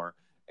anymore.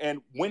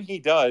 And when he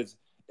does,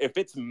 if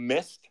it's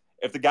missed,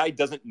 if the guy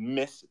doesn't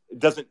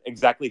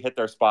exactly hit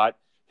their spot,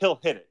 he'll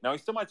hit it. Now, he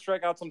still might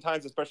strike out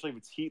sometimes, especially if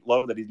it's heat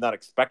low that he's not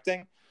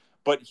expecting.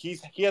 But he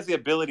has the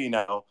ability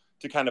now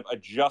to kind of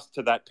adjust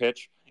to that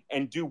pitch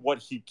and do what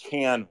he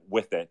can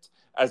with it,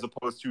 as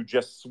opposed to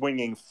just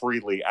swinging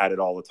freely at it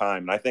all the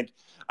time. And I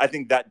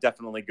think that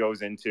definitely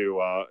goes into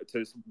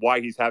to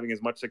why he's having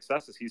as much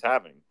success as he's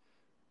having.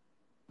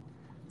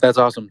 That's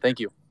awesome. Thank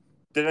you.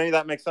 Did any of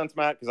that make sense,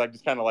 Matt? Because I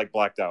just kind of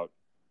blacked out.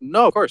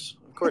 No, of course.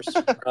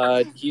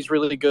 He's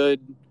really good.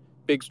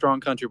 Big,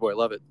 strong country boy.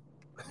 Love it.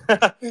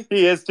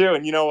 He is too.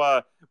 And,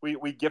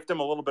 we gift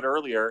him a little bit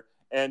earlier.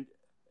 And,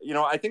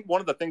 I think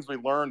one of the things we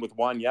learned with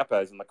Juan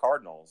Yepez and the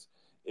Cardinals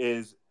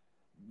is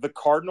the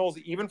Cardinals,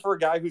 even for a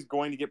guy who's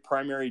going to get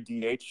primary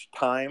DH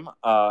time,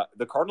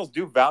 the Cardinals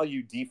do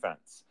value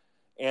defense.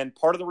 And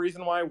part of the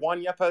reason why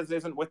Juan Yepez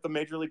isn't with the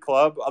Major League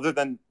club, other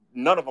than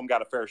none of them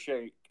got a fair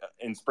shake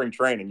in spring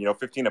training,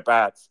 15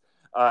 at-bats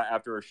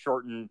after a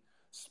shortened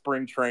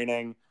spring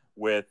training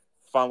with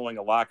following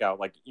a lockout.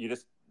 Like, you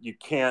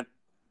can't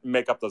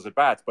make up those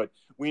at-bats. But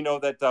we know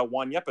that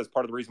Juan Yepez,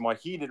 part of the reason why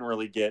he didn't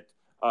really get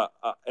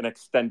an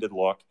extended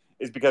look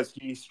is because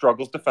he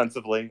struggles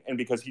defensively and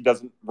because he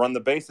doesn't run the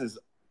bases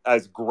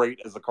as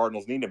great as the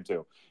Cardinals need him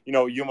to.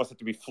 You almost have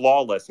to be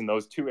flawless in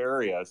those two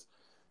areas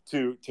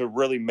to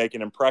really make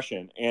an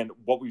impression. And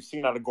what we've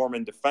seen out of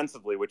Gorman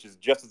defensively, which is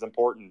just as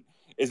important,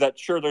 is that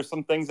sure, there's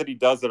some things that he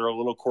does that are a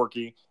little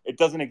quirky. It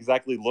doesn't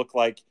exactly look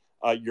like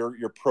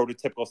your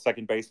prototypical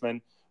second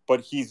baseman,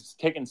 but he's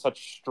taken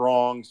such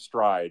strong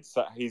strides.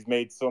 So he's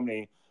made so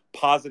many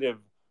positive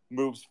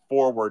moves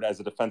forward as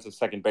a defensive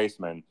second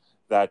baseman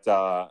that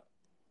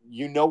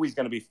he's going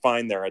to be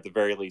fine there at the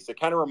very least. It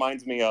kind of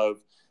reminds me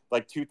of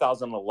like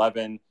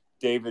 2011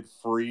 David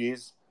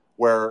Freese,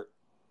 where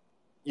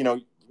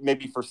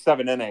maybe for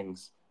 7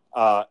 innings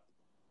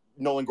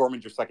Nolan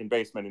Gorman's your second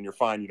baseman and you're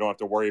fine, you don't have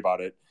to worry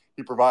about it.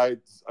 He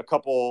provides a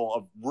couple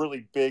of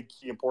really big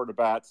key important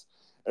bats,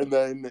 and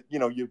then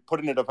you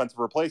put in a defensive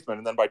replacement,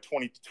 and then by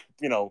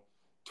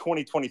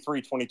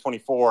 2023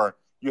 2024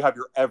 you have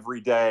your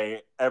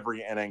everyday,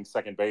 every inning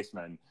second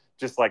baseman,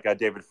 just like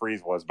David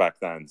Freese was back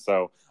then.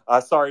 So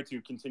sorry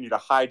to continue to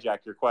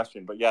hijack your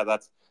question, but yeah,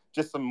 that's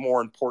just some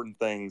more important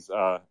things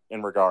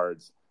in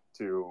regards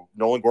to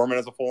Nolan Gorman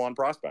as a full-on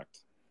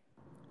prospect.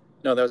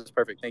 No, that was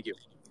perfect. Thank you.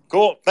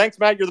 Cool. Thanks,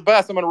 Matt. You're the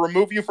best. I'm going to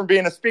remove you from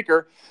being a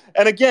speaker.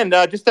 And again,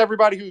 just to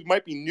everybody who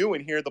might be new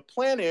in here, the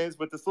plan is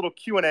with this little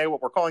Q&A,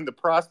 what we're calling the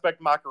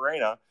Prospect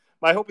Macarena,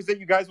 my hope is that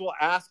you guys will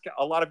ask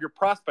a lot of your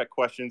prospect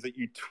questions that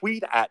you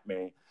tweet at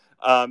me.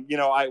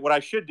 What I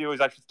should do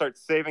is I should start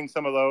saving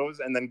some of those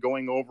and then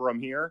going over them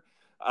here.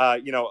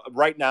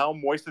 Right now,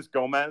 Moises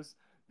Gomez,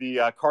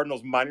 the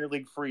Cardinals minor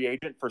league free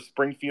agent for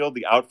Springfield,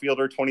 the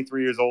outfielder,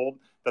 23 years old,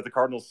 that the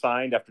Cardinals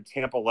signed after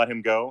Tampa let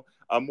him go.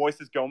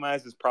 Moises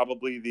Gomez is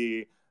probably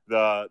the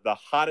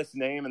hottest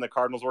name in the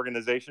Cardinals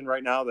organization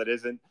right now that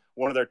isn't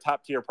one of their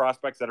top tier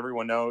prospects that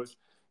everyone knows.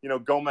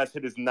 Gomez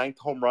hit his 9th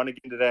home run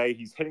again today.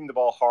 He's hitting the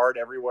ball hard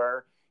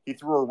everywhere. He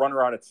threw a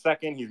runner out at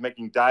second. He's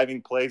making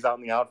diving plays out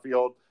in the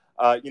outfield.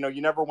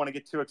 You never want to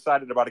get too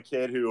excited about a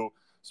kid who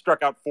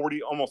struck out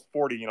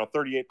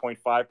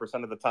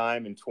 38.5% of the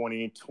time in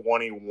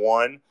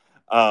 2021.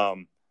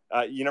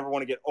 You never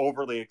want to get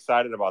overly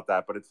excited about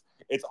that, but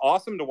it's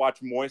awesome to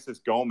watch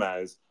Moises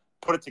Gomez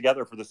put it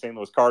together for the St.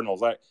 Louis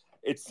Cardinals.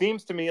 It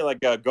seems to me like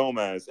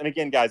Gomez, and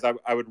again, guys, I'm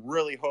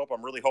really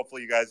hopeful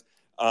you guys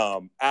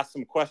ask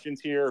some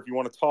questions here. If you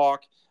want to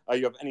talk,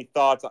 you have any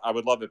thoughts, I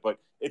would love it. But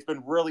it's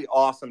been really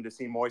awesome to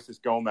see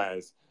Moises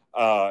Gomez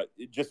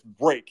just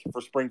break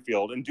for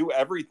Springfield and do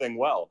everything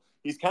well.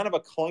 He's kind of a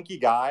clunky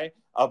guy,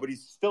 but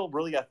he's still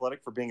really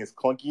athletic for being as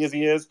clunky as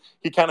he is.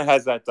 He kind of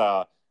has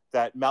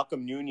that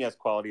Malcolm Nunez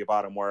quality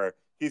about him where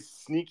he's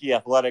sneaky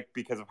athletic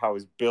because of how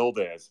his build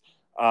is.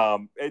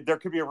 There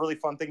could be a really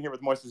fun thing here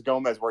with Moises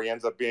Gomez where he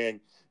ends up being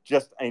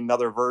just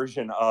another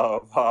version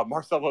of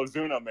Marcell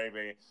Ozuna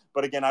maybe.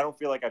 But again, I don't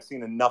feel like I've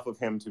seen enough of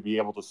him to be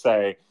able to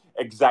say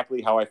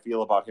exactly how I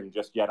feel about him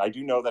just yet. I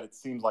do know that it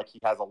seems like he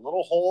has a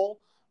little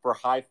hole for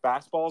high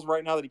fastballs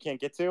right now that he can't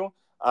get to,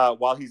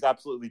 while he's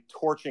absolutely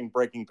torching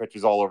breaking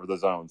pitches all over the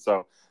zone.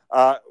 So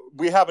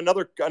we have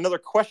another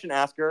question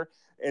asker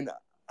in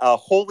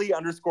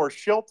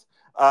Holy_Schilt.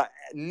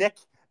 Nick,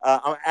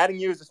 I'm adding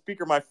you as a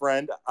speaker, my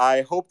friend.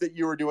 I hope that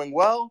you are doing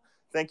well.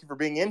 Thank you for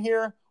being in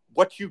here.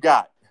 What you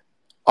got?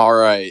 All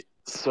right.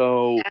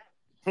 So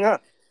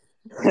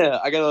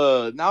I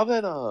gotta, now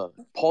that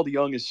Paul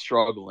DeJong is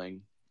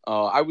struggling,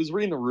 I was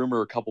reading a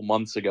rumor a couple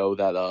months ago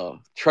that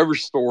Trevor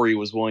Story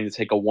was willing to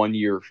take a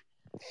 1-year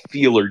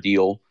feeler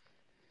deal.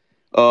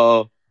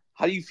 How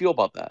do you feel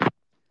about that?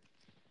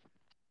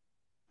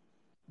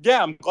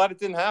 Yeah, I'm glad it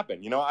didn't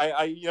happen.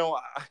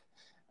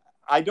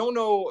 I don't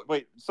know.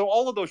 Wait, so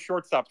all of those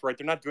shortstops, right?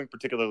 They're not doing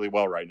particularly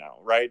well right now,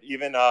 right?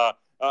 Even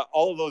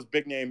all of those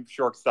big name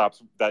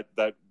shortstops that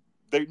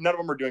none of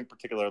them are doing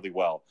particularly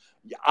well.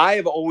 I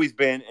have always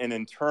been an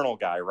internal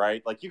guy,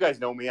 right? Like you guys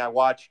know me. I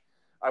watch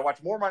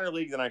more minor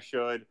league than I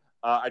should.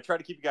 I try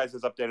to keep you guys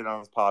as updated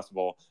on as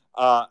possible.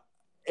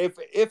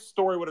 If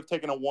Story would have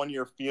taken a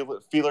 1-year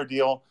feeler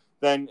deal,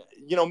 then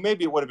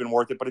maybe it would have been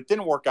worth it. But it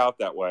didn't work out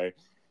that way.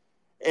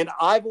 And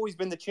I've always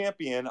been the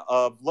champion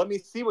of let me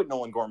see what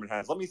Nolan Gorman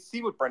has. Let me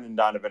see what Brendan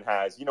Donovan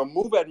has.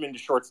 Move Edman to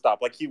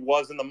shortstop like he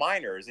was in the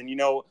minors. And,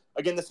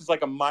 again, this is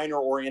like a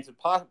minor-oriented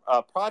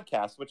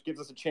podcast, which gives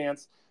us a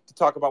chance to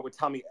talk about what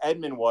Tommy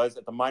Edman was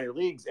at the minor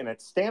leagues and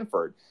at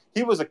Stanford.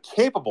 He was a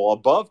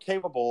above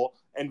capable,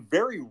 and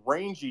very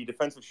rangy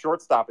defensive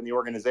shortstop in the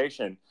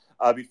organization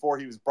before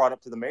he was brought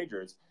up to the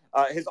majors.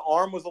 His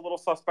arm was a little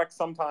suspect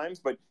sometimes,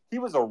 but he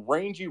was a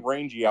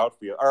rangy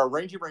outfield, or a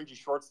rangy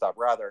shortstop,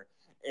 rather.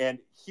 And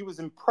he was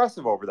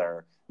impressive over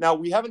there. Now,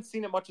 we haven't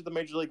seen it much at the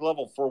major league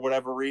level for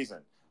whatever reason.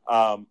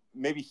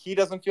 Maybe he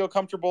doesn't feel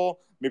comfortable.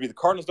 Maybe the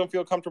Cardinals don't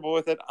feel comfortable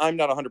with it. I'm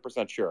not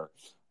 100% sure.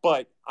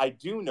 But I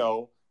do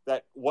know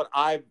that what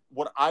I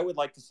would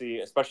like to see,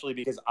 especially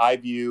because I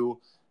view,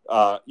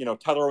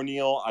 Tyler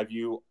O'Neill, I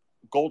view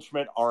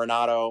Goldschmidt,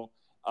 Arenado,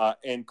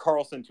 and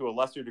Carlson to a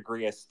lesser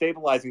degree as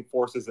stabilizing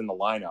forces in the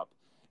lineup.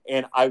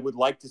 And I would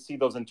like to see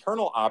those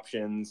internal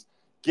options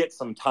get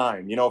some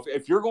time.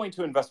 If you're going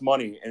to invest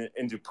money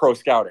into pro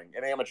scouting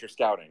and amateur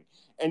scouting,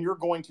 and you're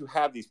going to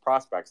have these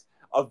prospects,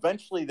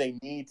 eventually they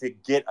need to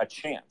get a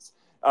chance.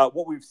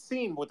 What we've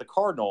seen with the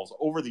Cardinals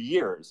over the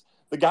years,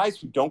 the guys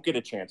who don't get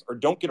a chance or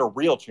don't get a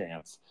real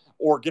chance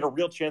or get a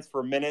real chance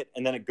for a minute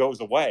and then it goes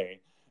away,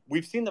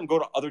 we've seen them go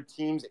to other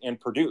teams and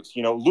produce.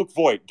 Luke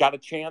Voigt got a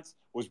chance,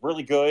 was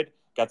really good,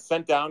 got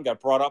sent down, got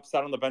brought up,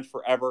 sat on the bench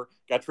forever,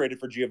 got traded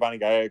for Giovanni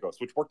Gallegos,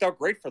 which worked out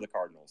great for the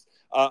Cardinals.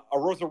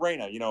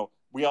 Arozarena,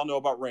 we all know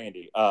about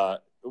Randy. Jose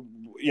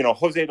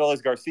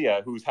Velez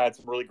Garcia, who's had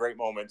some really great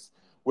moments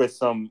with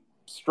some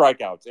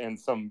strikeouts and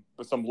some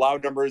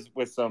loud numbers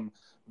with some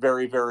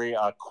very, very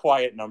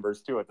quiet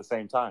numbers too at the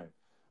same time.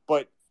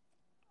 But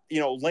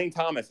Lane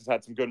Thomas has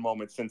had some good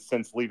moments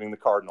since leaving the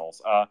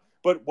Cardinals.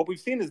 But what we've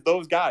seen is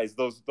those guys,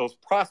 those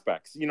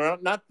prospects.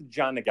 Not the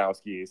John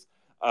Nagowskis,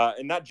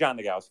 and not John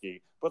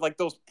Nagowski, but like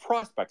those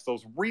prospects,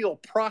 those real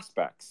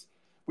prospects.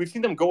 We've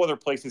seen them go other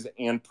places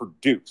and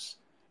produce.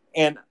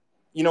 And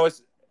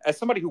as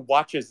somebody who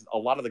watches a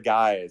lot of the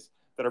guys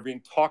that are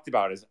being talked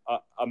about as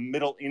a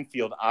middle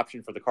infield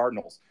option for the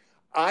Cardinals,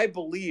 I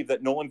believe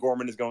that Nolan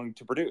Gorman is going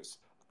to produce.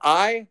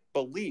 I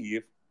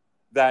believe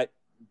that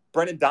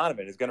Brendan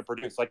Donovan is going to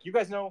produce. Like you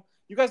guys know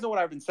what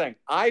I've been saying.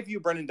 I view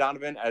Brendan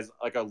Donovan as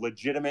like a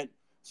legitimate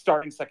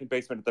starting second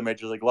baseman at the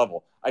major league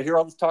level. I hear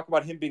all this talk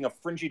about him being a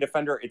fringy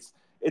defender. It's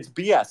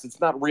BS. It's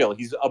not real.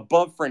 He's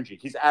above fringy.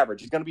 He's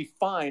average. He's going to be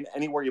fine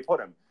anywhere you put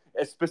him,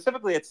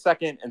 specifically at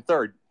second and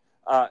third.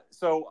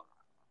 So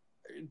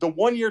the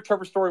 1-year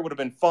Trevor Story would have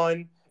been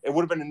fun. It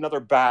would have been another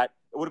bat.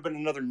 It would have been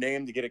another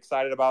name to get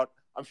excited about.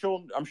 I'm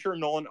sure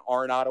Nolan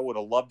Arenado would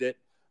have loved it.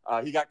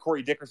 He got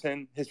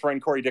his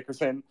friend Corey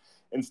Dickerson,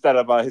 instead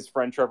of his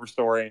friend Trevor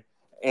Story.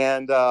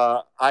 And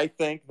I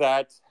think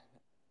that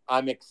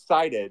I'm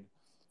excited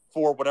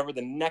for whatever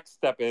the next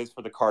step is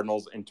for the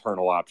Cardinals'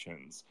 internal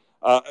options.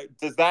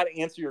 Does that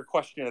answer your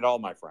question at all,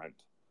 my friend?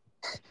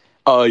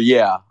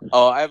 Yeah.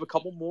 I have a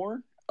couple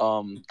more.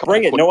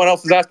 Bring it. No one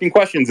else is asking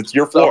questions. It's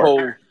your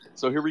floor.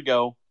 So here we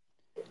go.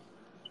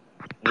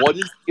 What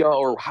is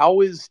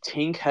how is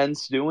Tink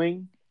Hence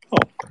doing?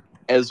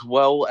 As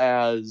well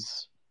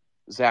as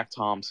Zach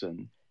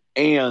Thompson?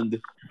 And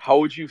how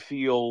would you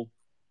feel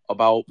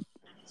about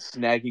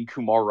snagging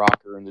Kumar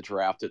Rocker in the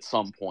draft at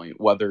some point,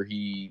 whether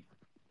he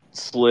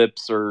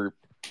slips or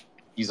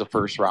he's a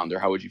first rounder?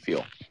 How would you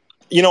feel?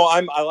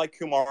 I like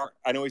Kumar.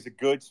 I know he's a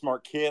good,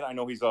 smart kid. I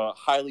know he's a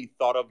highly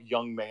thought of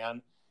young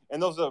man.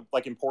 And those are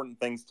like important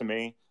things to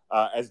me.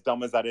 As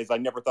dumb as that is, I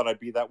never thought I'd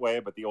be that way.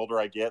 But the older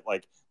I get,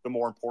 like the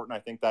more important I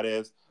think that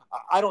is.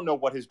 I don't know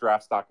what his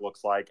draft stock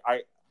looks like.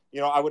 I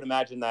would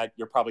imagine that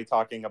you're probably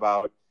talking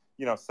about,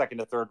 second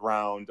to third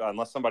round,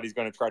 unless somebody's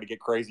going to try to get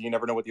crazy. You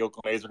never know what the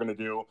Oakland A's are going to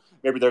do.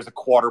 Maybe there's a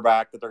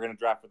quarterback that they're going to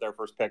draft with their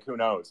first pick. Who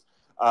knows?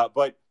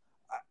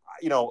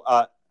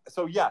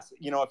 So yes,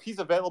 if he's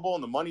available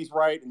and the money's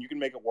right and you can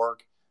make it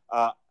work,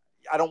 I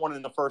don't want it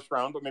in the first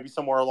round, but maybe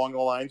somewhere along the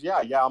lines. Yeah,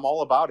 I'm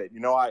all about it.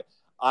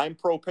 I'm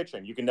pro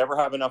pitching. You can never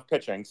have enough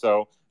pitching.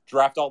 So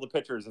draft all the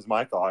pitchers is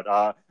my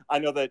thought. I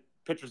know that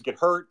pitchers get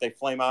hurt. They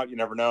flame out. You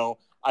never know.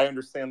 I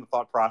understand the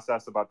thought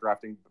process about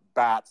drafting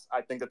bats.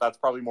 I think that that's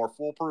probably more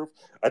foolproof.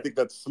 I think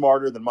that's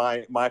smarter than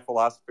my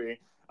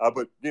philosophy.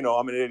 But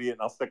I'm an idiot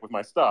and I'll stick with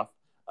my stuff.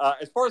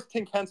 As far as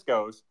Tink Hence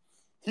goes,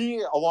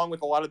 he, along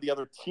with a lot of the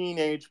other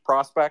teenage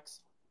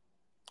prospects,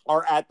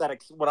 are at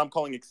that what I'm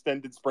calling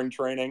extended spring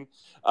training.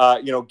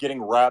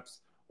 Getting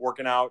reps,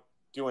 working out,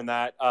 doing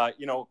that.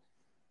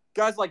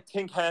 Guys like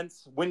Tink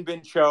Hence,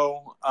 Win-Bin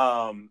Cho,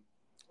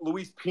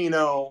 Luis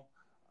Pino,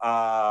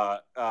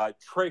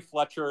 Trey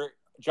Fletcher,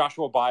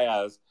 Joshua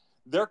Baez,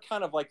 they're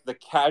kind of like the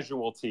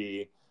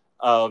casualty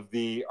of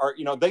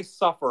they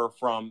suffer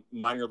from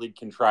minor league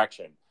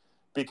contraction,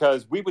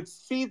 because we would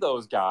see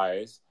those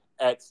guys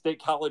at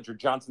State College or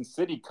Johnson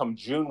City come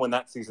June when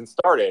that season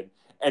started.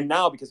 And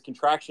now, because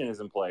contraction is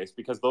in place,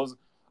 because those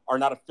are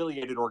not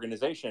affiliated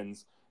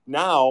organizations,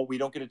 now we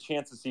don't get a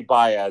chance to see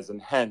Baez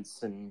and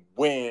Hence and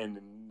Win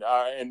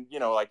and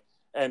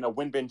a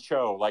Win-Bin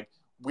Cho. Like,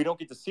 we don't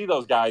get to see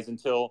those guys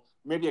until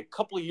maybe a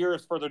couple of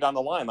years further down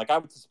the line. Like, I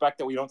would suspect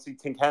that we don't see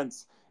Tink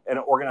Hence in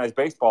organized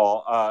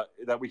baseball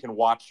that we can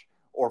watch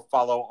or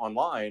follow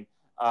online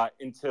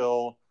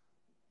until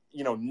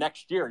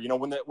next year.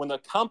 When the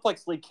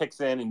complex league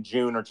kicks in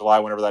June or July,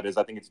 whenever that is,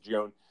 I think it's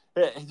June,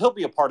 he'll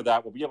be a part of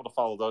that. We'll be able to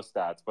follow those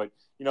stats. But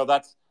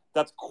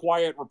that's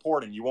quiet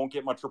reporting. You won't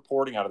get much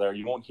reporting out of there.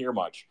 You won't hear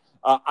much.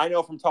 I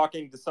know from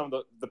talking to some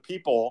of the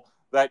people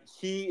that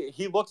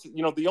he looks,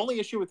 the only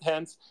issue with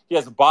Hence, he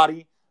has a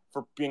body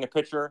for being a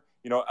pitcher,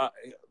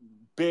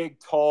 big,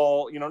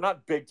 tall,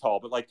 not big, tall,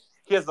 but like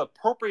he has the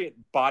appropriate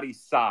body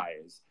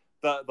size,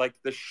 the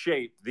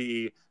shape,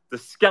 the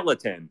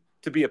skeleton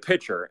to be a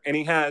pitcher. And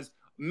he has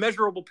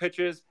measurable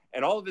pitches,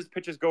 and all of his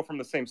pitches go from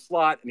the same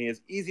slot, and he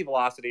has easy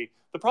velocity.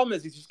 The problem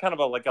is he's just kind of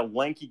like a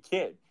lanky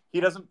kid. He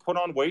doesn't put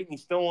on weight, and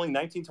he's still only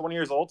 19, 20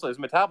 years old, so his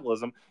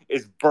metabolism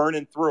is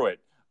burning through it.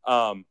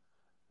 I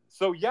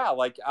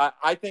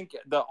think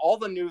all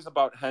the news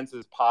about Hence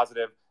is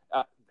positive.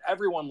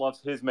 Everyone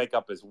loves his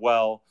makeup as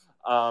well.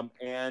 You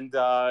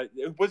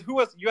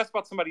asked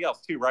about somebody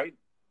else too, right?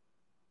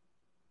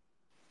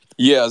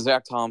 Yeah,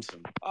 Zach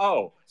Thompson.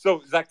 Oh,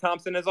 so Zach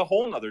Thompson is a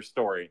whole nother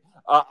story.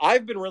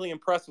 I've been really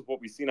impressed with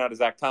what we've seen out of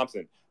Zach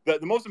Thompson. The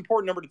most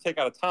important number to take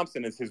out of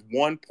Thompson is his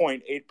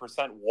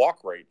 1.8%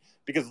 walk rate,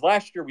 because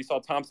last year we saw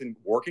Thompson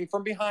working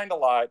from behind a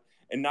lot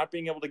and not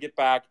being able to get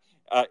back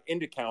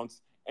into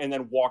counts and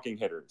then walking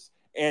hitters.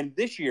 And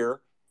this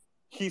year,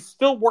 he's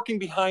still working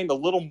behind a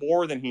little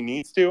more than he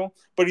needs to,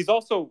 but his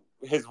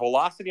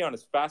velocity on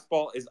his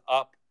fastball is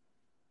up.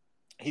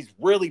 He's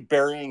really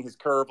burying his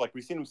curve. Like,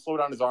 we've seen him slow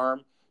down his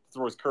arm,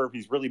 throw his curve.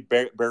 He's really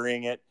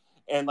burying it.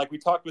 And like we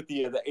talked with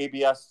the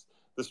ABS,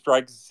 the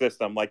strike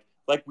system, like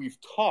we've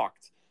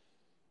talked,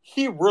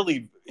 he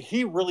really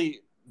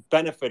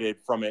benefited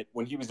from it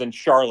when he was in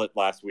Charlotte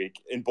last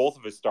week in both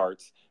of his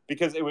starts,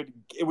 because it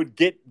would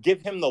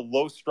give him the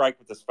low strike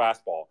with his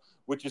fastball,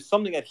 which is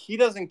something that he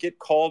doesn't get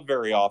called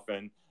very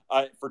often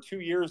for 2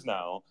 years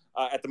now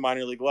at the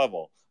minor league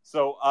level.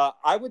 So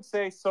I would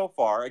say so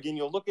far, again,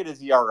 you'll look at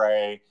his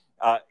ERA,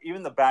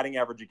 even the batting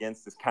average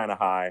against is kind of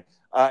high.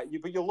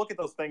 But you'll look at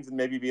those things and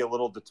maybe be a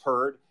little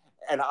deterred.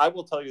 And I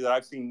will tell you that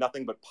I've seen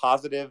nothing but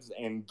positives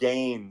and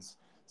gains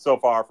so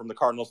far from the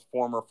Cardinals'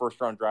 former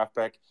first-round draft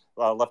pick,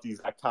 lefty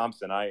Zach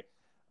Thompson. I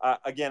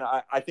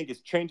think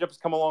his changeup has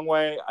come a long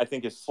way. I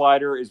think his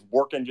slider is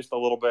working just a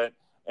little bit,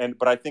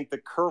 but I think the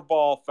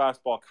curveball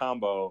fastball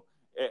combo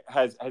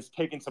has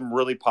taken some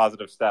really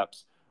positive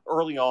steps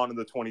early on in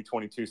the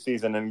 2022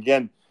 season. And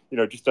again,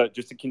 just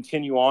to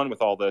continue on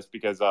with all this,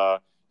 because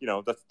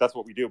that's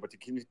what we do. But to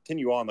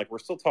continue on, like, we're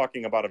still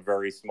talking about a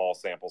very small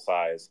sample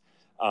size,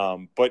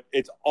 but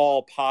it's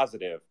all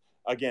positive.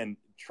 Again,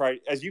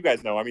 as you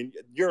guys know, I mean,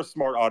 you're a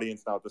smart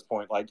audience now at this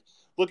point. Like,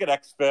 look at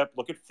XFIP,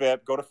 look at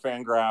FIP, go to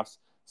Fangraphs,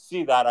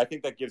 see that. I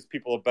think that gives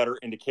people a better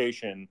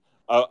indication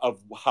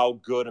of how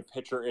good a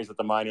pitcher is at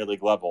the minor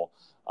league level.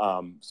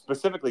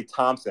 Specifically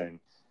Thompson,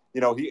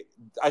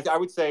 I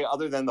would say,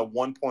 other than the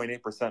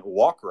 1.8%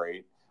 walk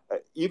rate,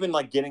 even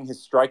like getting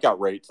his strikeout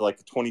rate to like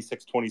the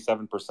 26,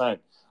 27%,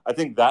 I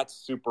think that's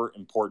super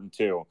important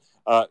too.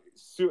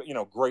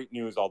 great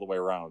news all the way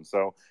around.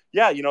 So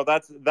yeah,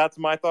 that's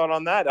my thought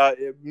on that.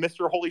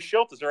 Mr. Holy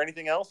Schilt, is there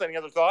anything else? Any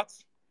other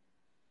thoughts?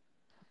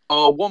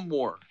 One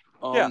more.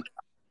 Yeah.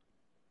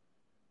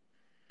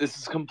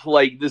 This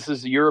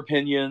is your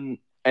opinion.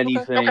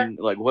 Anything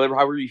like whatever,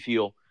 however you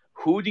feel.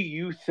 Who do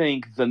you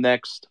think the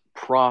next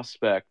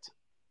prospect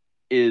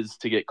is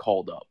to get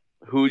called up?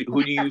 Who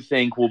do you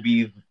think will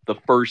be the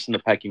first in the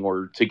pecking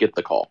order to get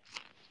the call?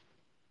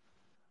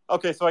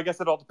 Okay, so I guess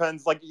it all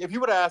depends. Like, if you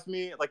would have asked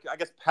me, like, I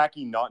guess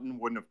Packy Naughton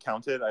wouldn't have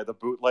counted. The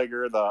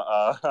bootlegger,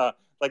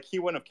 he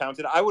wouldn't have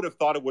counted. I would have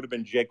thought it would have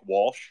been Jake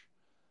Walsh.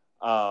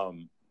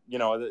 That's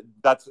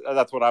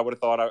what I would have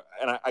thought.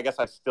 I guess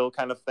I still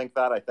kind of think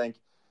that. I think,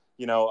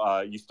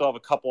 you still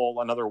have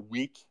another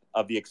week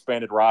of the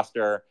expanded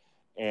roster,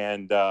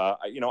 and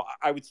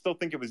I would still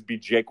think it would be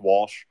Jake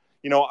Walsh.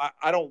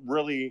 I don't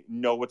really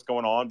know what's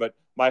going on, but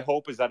my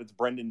hope is that it's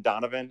Brendan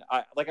Donovan.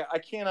 I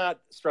cannot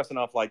stress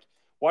enough, like,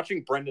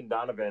 watching Brendan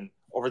Donovan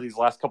over these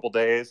last couple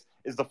days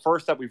is the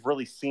first that we've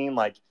really seen,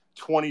 like,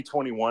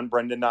 2021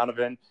 Brendan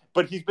Donovan,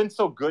 but he's been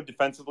so good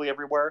defensively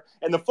everywhere.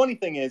 And the funny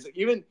thing is,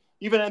 even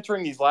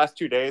entering these last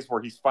 2 days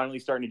where he's finally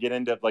starting to get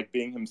into, like,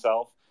 being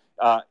himself,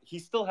 he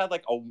still had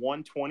like a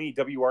 120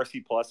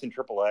 WRC plus in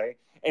AAA,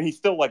 and he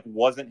still, like,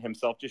 wasn't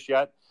himself just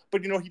yet.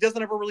 But he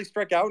doesn't ever really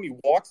strike out, and he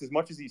walks as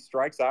much as he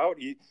strikes out.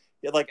 He's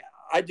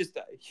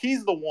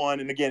the one.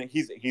 And again,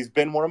 he's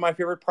been one of my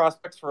favorite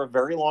prospects for a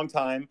very long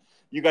time.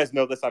 You guys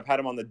know this. I've had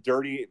him on the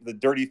Dirty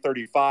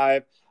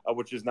 35,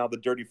 which is now the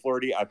Dirty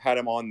Flirty. I've had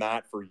him on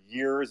that for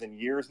years and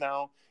years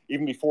now.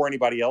 Even before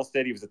anybody else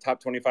did, he was a top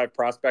 25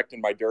 prospect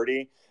in my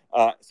Dirty.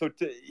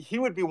 He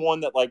would be one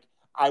that, like,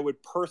 I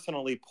would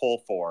personally pull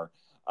for.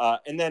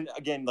 And then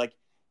again, like,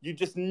 you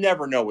just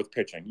never know with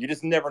pitching. You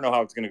just never know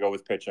how it's going to go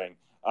with pitching.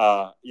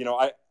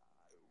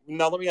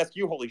 Now let me ask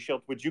you, Holy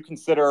Schilt, would you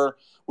consider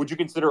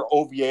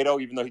Oviedo,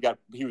 even though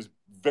he was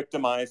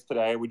victimized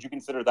today? Would you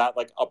consider that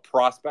like a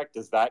prospect?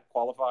 Does that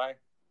qualify?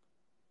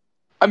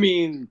 I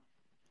mean,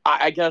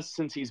 I guess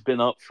since he's been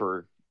up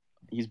for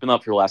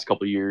the last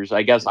couple of years,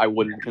 I guess I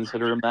wouldn't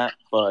consider him that.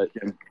 But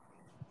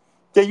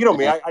yeah, you know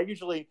me. I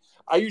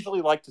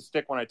usually like to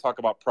stick when I talk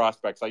about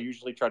prospects. I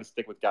usually try to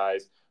stick with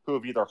guys who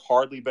have either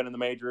hardly been in the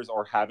majors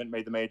or haven't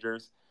made the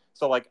majors.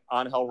 So, like,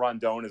 Angel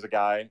Rondon is a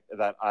guy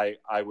that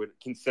I would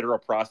consider a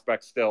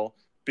prospect still,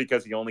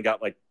 because he only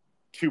got like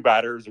 2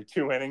 batters or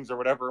 2 innings or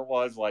whatever it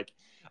was. Like,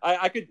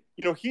 I could,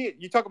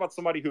 you talk about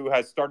somebody who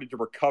has started to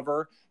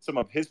recover some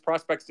of his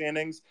prospect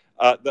standings.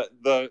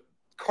 The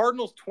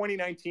Cardinals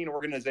 2019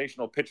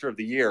 organizational pitcher of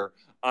the year,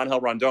 Angel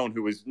Rondon,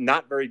 who was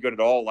not very good at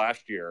all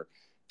last year,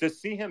 to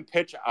see him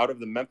pitch out of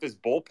the Memphis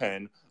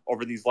bullpen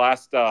over these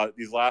last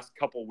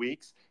couple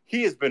weeks,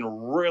 he has been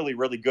really,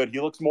 really good. He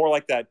looks more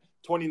like that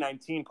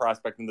 2019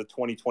 prospect in the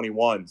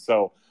 2021.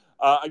 So,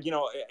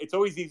 it's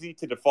always easy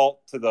to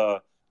default to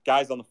the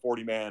guys on the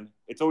 40-man.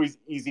 It's always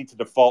easy to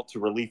default to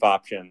relief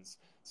options.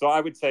 So I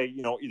would say,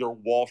 either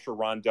Walsh or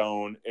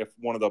Rondon if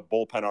one of the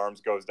bullpen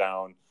arms goes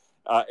down.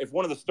 If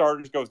one of the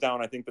starters goes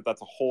down, I think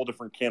that's a whole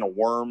different can of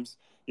worms.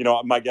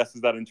 My guess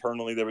is that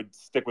internally they would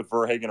stick with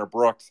Verhagen or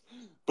Brooks.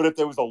 But if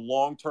there was a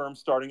long-term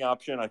starting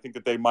option, I think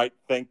that they might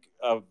think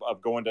of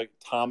going to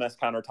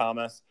Connor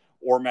Thomas,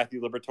 or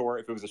Matthew Liberatore.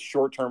 If it was a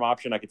short-term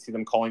option, I could see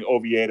them calling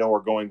Oviedo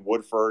or going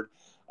Woodford.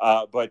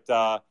 And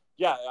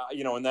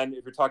then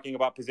if you're talking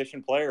about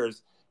position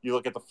players, you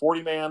look at the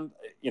 40-man.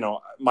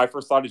 My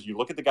first thought is you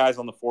look at the guys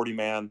on the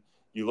 40-man,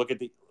 you look at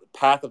the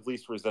path of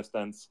least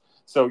resistance.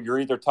 So you're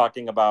either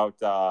talking about,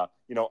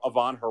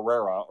 Ivan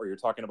Herrera, or you're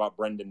talking about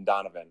Brendan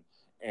Donovan.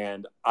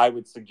 And I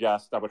would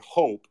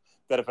hope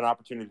that if an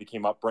opportunity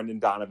came up, Brendan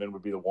Donovan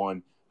would be the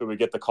one who would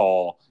get the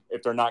call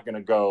if they're not going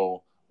to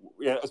go,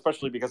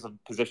 especially because of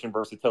position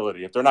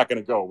versatility, if they're not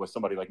going to go with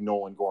somebody like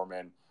Nolan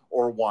Gorman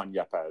or Juan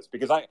Yepez.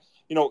 Because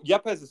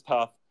Yepez is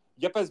tough.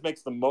 Yepez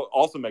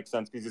also makes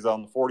sense because he's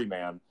on the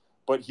 40-man,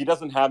 but he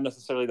doesn't have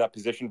necessarily that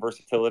position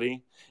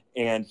versatility,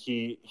 and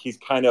he's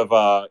kind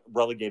of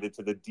relegated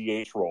to the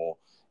DH role.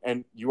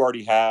 And you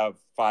already have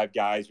 5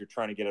 guys you're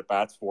trying to get at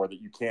bats for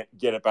that you can't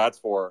get at bats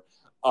for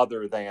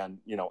other than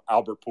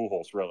Albert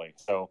Pujols, really.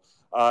 So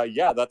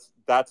that's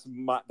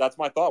my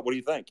thought. What do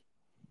you think?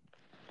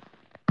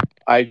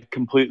 I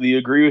completely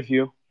agree with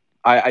you.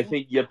 I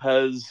think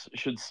Yepez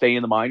should stay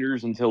in the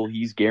minors until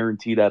he's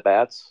guaranteed at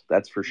bats.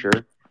 That's for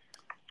sure.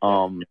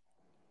 But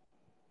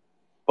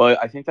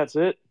I think that's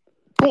it.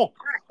 Cool.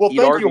 Well,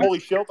 thank you, Holy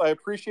Schilt. I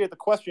appreciate the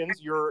questions.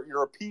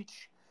 You're a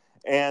peach,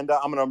 and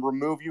I'm going to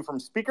remove you from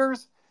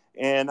speakers,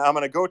 and I'm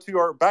going to go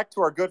back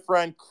to our good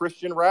friend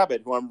Christian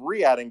Rabbit, who I'm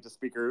re-adding to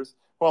speakers,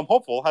 who I'm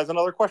hopeful has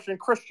another question.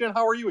 Christian,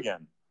 how are you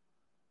again?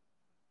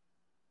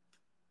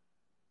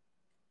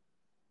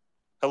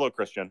 Hello,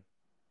 Christian.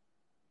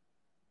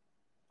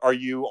 Are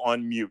you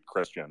on mute,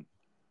 Christian?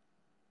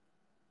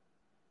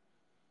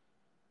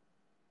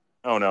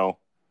 Oh, no.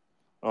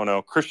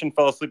 Christian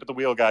fell asleep at the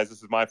wheel, guys.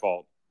 This is my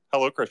fault.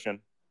 Hello, Christian.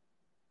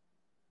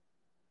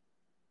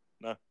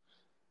 No.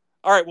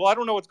 All right. Well, I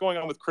don't know what's going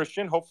on with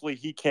Christian. Hopefully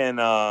he can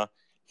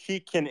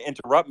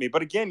interrupt me.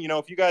 But again,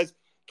 if you guys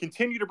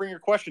continue to bring your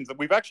questions.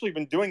 We've actually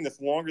been doing this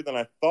longer than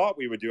I thought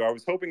we would do. I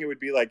was hoping it would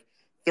be like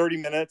 30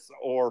 minutes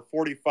or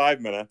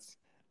 45 minutes.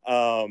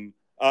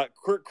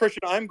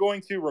 Christian, I'm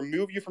going to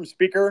remove you from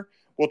speaker.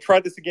 We'll try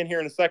this again here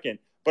in a second.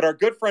 But our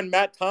good friend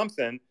Matt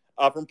Thompson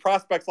from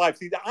Prospects Live.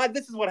 See,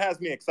 this is what has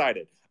me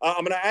excited.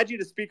 I'm going to add you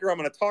to speaker. I'm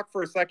going to talk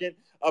for a second.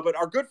 But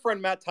our good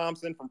friend Matt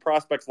Thompson from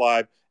Prospects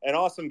Live, an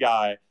awesome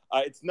guy.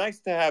 It's nice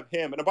to have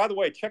him. And by the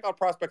way, check out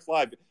Prospects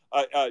Live.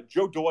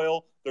 Joe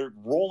Doyle, they're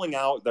rolling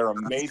out their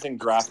amazing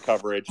draft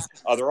coverage.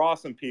 They're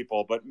awesome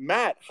people. But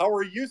Matt, how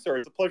are you, sir?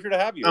 It's a pleasure to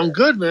have you. I'm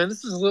good, man.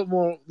 This is a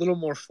little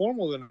more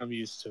formal than I'm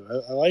used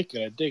to. I like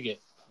it. I dig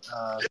it.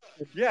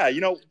 Yeah,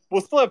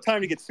 we'll still have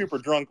time to get super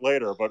drunk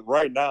later, but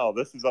right now,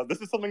 this is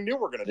something new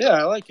we're gonna do. Yeah,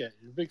 I like it.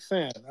 You're a big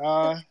fan.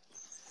 I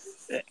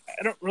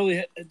don't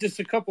really just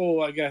a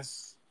couple, I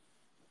guess.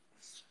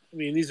 I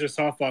mean, these are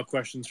softball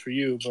questions for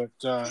you,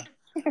 but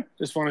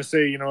just want to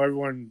say,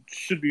 everyone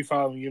should be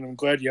following you. And I'm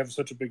glad you have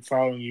such a big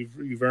following.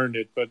 You've earned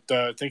it. But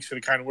thanks for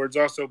the kind words,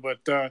 also.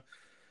 But I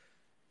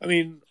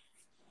mean,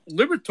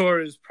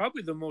 Liberatore is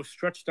probably the most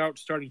stretched out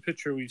starting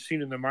pitcher we've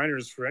seen in the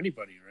minors for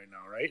anybody right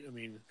now, right? I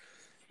mean,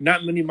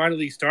 not many minor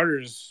league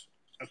starters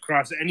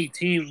across any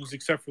teams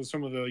except for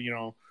some of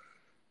the,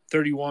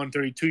 31,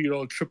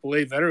 32-year-old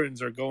AAA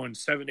veterans are going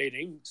 6, 7, 8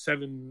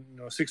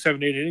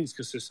 innings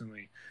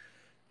consistently.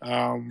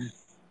 I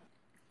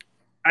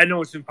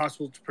know it's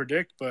impossible to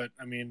predict, but,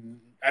 I mean,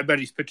 I bet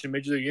he's pitching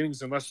major league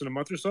innings in less than a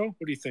month or so.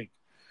 What do you think?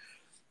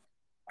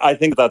 I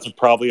think that's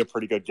probably a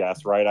pretty good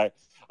guess, right?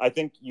 I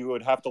think you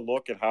would have to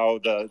look at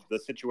how the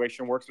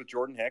situation works with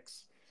Jordan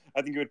Hicks.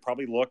 I think you would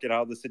probably look at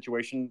how the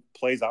situation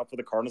plays out for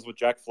the Cardinals with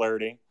Jack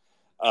Flaherty.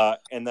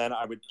 And then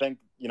I would think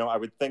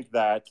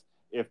that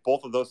if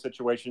both of those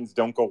situations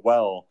don't go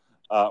well,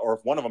 or if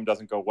one of them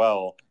doesn't go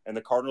well, and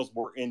the Cardinals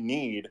were in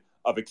need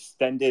of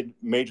extended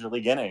major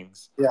league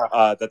innings,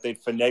 that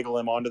they'd finagle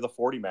him onto the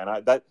 40-man.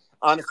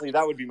 Honestly,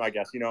 that would be my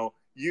guess. You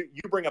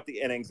bring up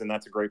the innings, and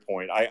that's a great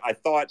point. I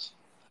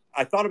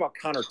thought about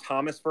Connor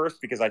Thomas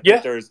first because I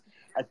think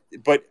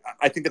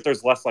I think that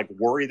there's less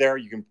worry there.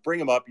 You can bring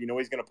him up. He's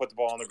going to put the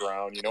ball on the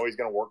ground. He's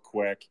going to work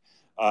quick.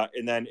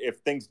 And then if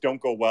things don't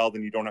go well,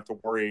 then you don't have to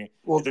worry.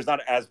 Well, there's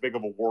not as big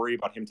of a worry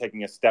about him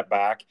taking a step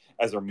back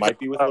as there might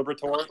be with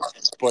Liberatore.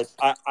 But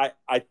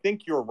I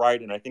think you're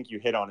right, and I think you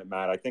hit on it,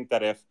 Matt. I think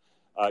that if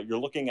you're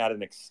looking at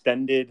an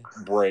extended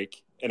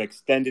break, an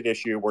extended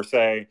issue where,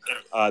 say,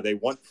 they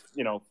want,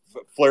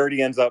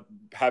 Flaherty ends up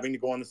having to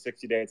go on the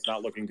 60-day, it's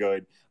not looking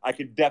good. I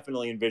could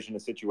definitely envision a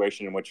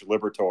situation in which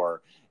Liberatore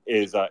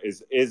is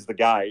the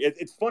guy.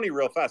 It's funny,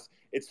 real fast.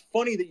 It's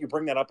funny that you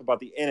bring that up about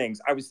the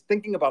innings. I was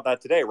thinking about that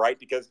today, right?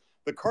 Because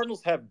the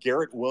Cardinals have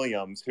Garrett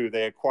Williams, who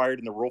they acquired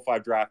in the Rule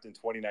 5 draft in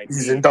 2019.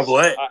 He's in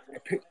Double-A.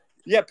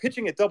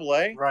 Pitching at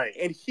Double-A. Right.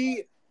 And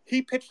he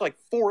pitched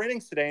 4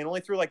 innings today and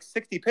only threw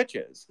 60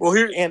 pitches. Well,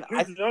 here's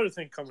another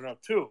thing coming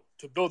up, too,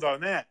 to build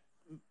on that.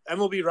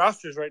 MLB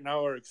rosters right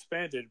now are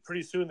expanded.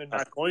 Pretty soon they're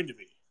not going to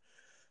be.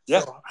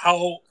 Yeah.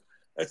 So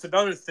that's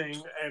another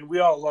thing, and we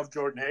all love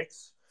Jordan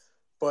Hicks,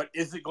 but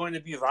is it going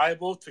to be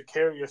viable to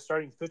carry a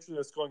starting pitcher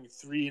that's going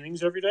 3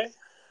 innings every day?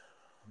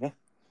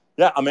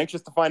 Yeah, I'm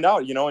anxious to find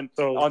out, and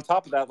so, on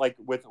top of that,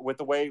 with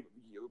the way,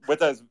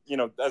 as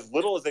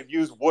little as they've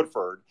used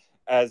Woodford,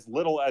 as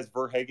little as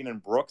Verhagen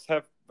and Brooks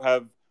have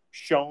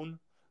shown,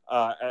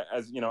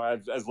 as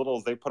little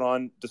as they put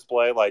on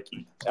display,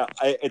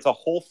 it's a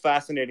whole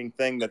fascinating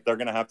thing that they're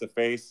going to have to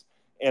face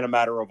in a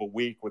matter of a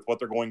week with what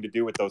they're going to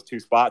do with those 2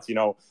 spots.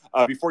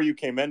 Before you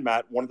came in,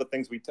 Matt, one of the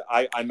things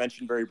I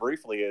mentioned very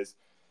briefly is,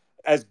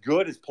 as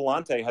good as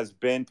Palante has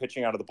been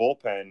pitching out of the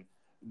bullpen,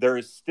 there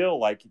is still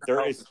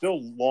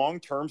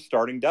long-term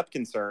starting depth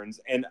concerns,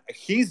 and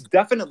he's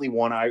definitely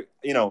one I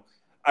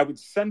would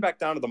send back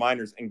down to the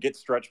minors and get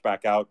Stretch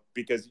back out,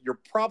 because you're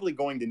probably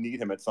going to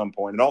need him at some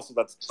point. And also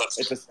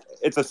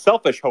it's a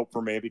selfish hope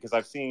for me, because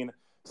I've seen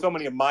so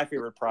many of my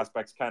favorite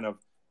prospects kind of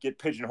get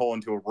pigeonholed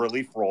into a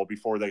relief role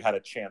before they had a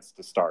chance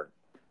to start.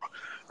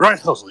 Right,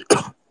 Helsley.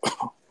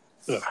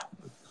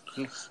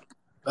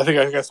 I think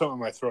I got something in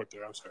my throat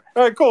there. I'm sorry.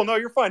 All right, cool. No,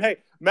 you're fine. Hey,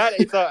 Matt,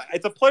 it's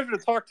a pleasure to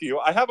talk to you.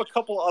 I have a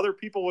couple other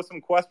people with some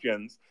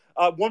questions.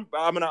 One,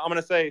 I'm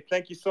gonna say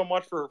thank you so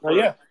much for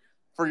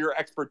your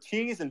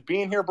expertise and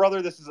being here,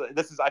 brother. This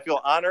is I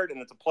feel honored,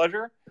 and it's a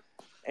pleasure.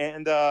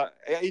 And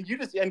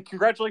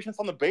congratulations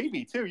on the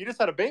baby too. You just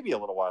had a baby a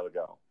little while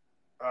ago.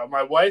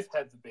 My wife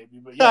had the baby,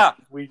 but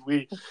we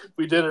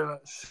did it.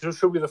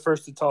 She'll be the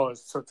first to tell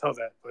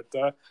that.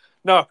 But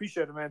no, I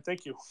appreciate it, man.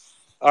 Thank you.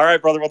 All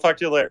right, brother. We'll talk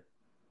to you later.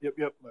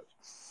 Yep.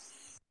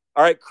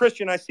 All right,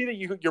 Christian, I see that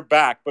you're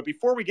back. But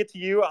before we get to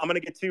you, I'm going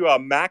to get to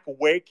Mac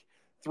Wake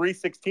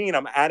 316.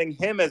 I'm adding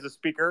him as a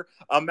speaker.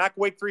 Mac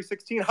Wake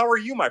 316, how are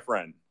you, my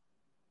friend?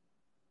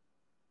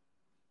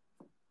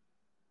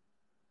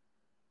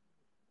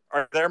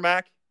 Are you there,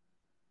 Mac?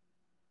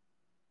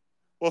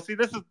 Well, see,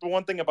 this is the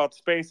one thing about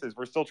spaces.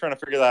 We're still trying to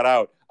figure that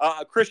out.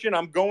 Christian,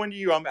 I'm going to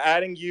you. I'm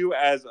adding you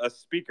as a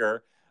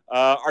speaker.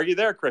 Are you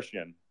there,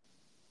 Christian?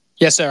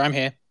 Yes, sir. I'm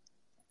here.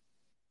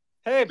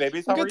 Hey,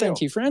 babies, how are Good, you?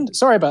 thank you, friend.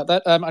 Sorry about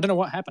that. I don't know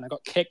what happened. I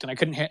got kicked and I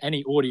couldn't hear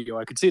any audio.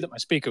 I could see that my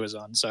speaker was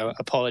on, so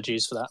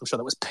apologies for that. I'm sure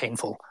that was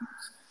painful.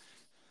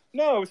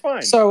 No, it was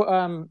fine.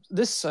 So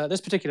this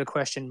particular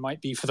question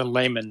might be for the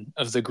layman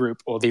of the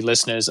group or the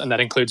listeners, and that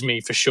includes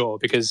me for sure,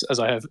 because as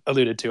I have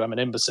alluded to, I'm an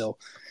imbecile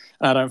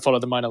and I don't follow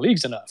the minor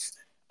leagues enough.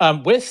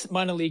 With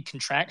minor league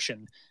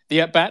contraction,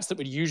 the at-bats that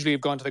would usually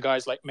have gone to the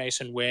guys like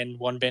Mason Wynn,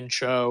 Won-Bin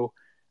Cho,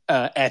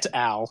 et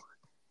al.,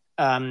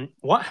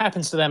 what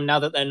happens to them now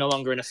that they're no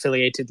longer in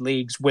affiliated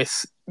leagues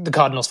with the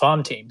Cardinals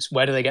farm teams?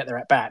 Where do they get their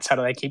at-bats? How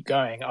do they keep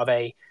going? Are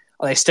they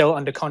still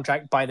under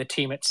contract by the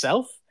team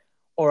itself?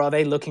 Or are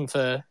they looking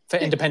for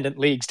independent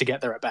leagues to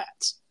get their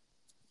at-bats?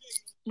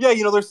 Yeah,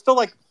 there's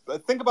still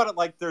think about it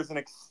like there's an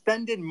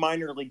extended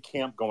minor league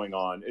camp going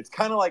on. It's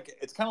kind of like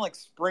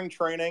spring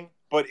training,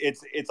 but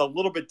it's a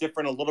little bit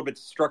different, a little bit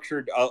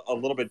structured, a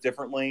little bit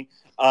differently.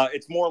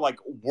 It's more like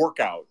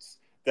workouts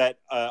that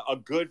a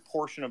good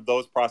portion of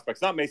those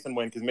prospects, not Mason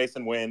Wynn, because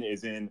Mason Wynn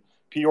is in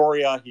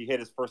Peoria. He hit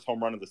his first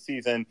home run of the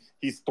season.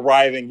 He's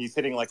thriving. He's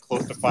hitting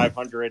close to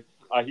 500.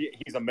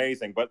 He's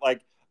amazing. But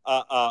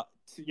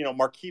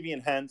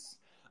Markevian Hentz,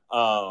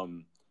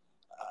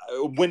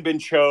 Win-Bin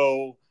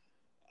Cho,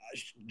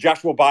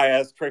 Joshua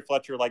Baez, Trey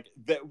Fletcher,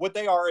 what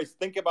they are is,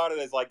 think about it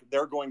as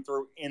they're going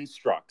through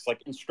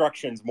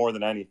instructions more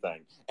than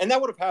anything. And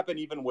that would have happened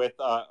even with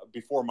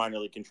before minor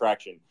league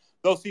contraction.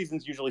 Those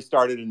seasons usually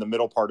started in the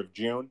middle part of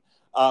June.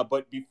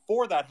 But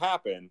before that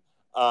happened,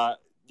 what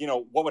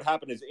would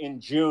happen is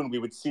in June, we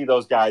would see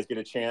those guys get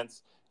a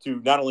chance to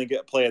not only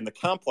play in the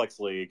complex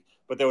league,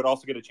 but they would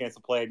also get a chance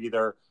to play at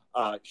either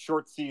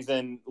short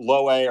season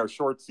low A or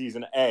short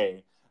season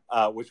A,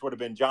 which would have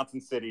been Johnson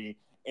City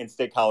and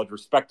State College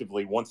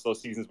respectively, once those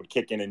seasons would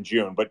kick in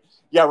June. But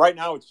yeah, right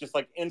now it's just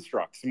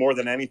instructs more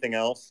than anything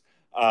else.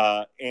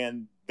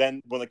 And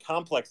then when the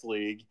complex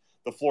league,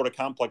 the Florida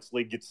Complex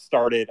League, gets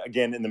started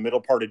again in the middle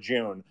part of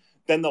June,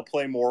 then they'll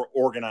play more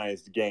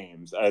organized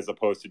games as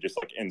opposed to just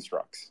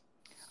instructs.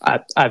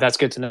 That's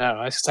good to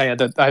know.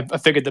 I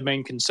figured the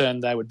main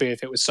concern there would be,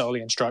 if it was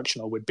solely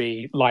instructional, would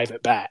be live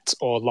at bat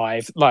or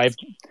live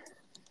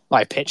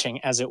pitching,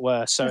 as it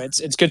were. So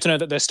it's good to know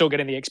that they're still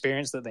getting the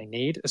experience that they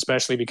need,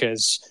 especially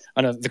because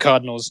I know the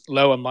Cardinals'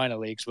 lower minor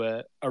leagues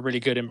were a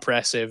really good,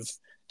 impressive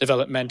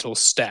developmental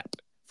step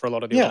for a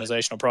lot of the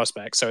organizational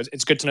prospects. So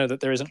it's good to know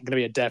that there isn't going to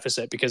be a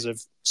deficit because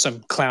of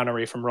some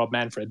clownery from Rob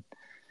Manfred.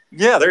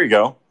 Yeah, there you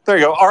go.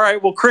 All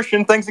right. Well,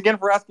 Christian, thanks again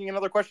for asking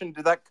another question.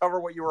 Did that cover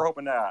what you were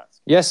hoping to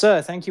ask? Yes,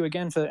 sir. Thank you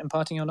again for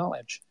imparting your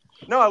knowledge.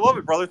 No, I love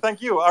it, brother.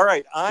 Thank you. All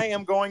right.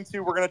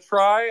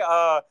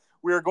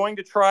 We're going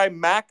to try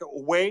Mac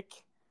Wake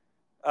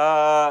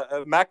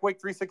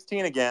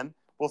 316 again.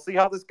 We'll see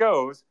how this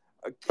goes.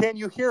 Can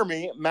you hear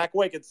me, Mac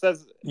Wake? It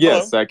says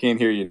yes. Hello? I can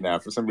hear you now.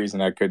 For some reason,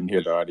 I couldn't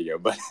hear the audio,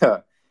 but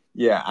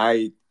yeah,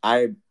 I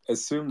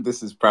assume this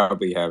has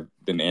probably have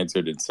been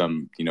answered in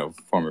some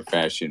form or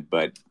fashion.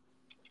 But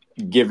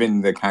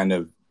given the kind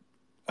of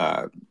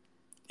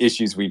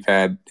issues we've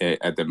had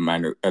at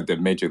the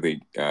major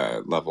league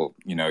level,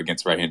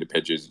 against right-handed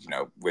pitchers,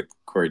 with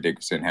Corey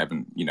Dickerson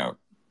having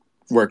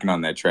working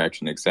on that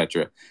traction,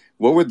 etc.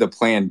 What would the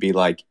plan be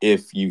like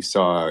if you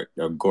saw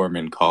a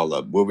Gorman call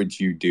up? What would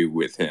you do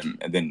with him?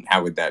 And then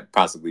how would that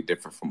possibly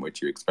differ from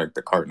what you expect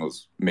the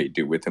Cardinals may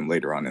do with him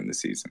later on in the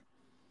season?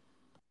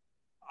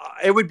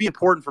 It would be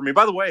important for me.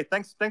 By the way,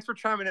 thanks for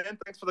chiming in.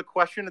 Thanks for the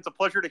question. It's a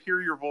pleasure to hear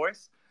your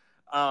voice.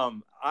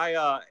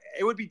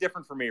 It would be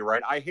different for me,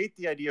 right? I hate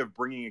the idea of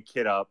bringing a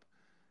kid up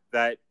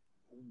that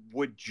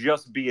would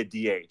just be a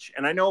DH.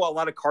 And I know a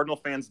lot of Cardinal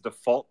fans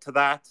default to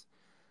that.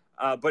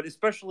 But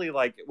especially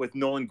with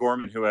Nolan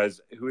Gorman, who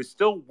is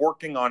still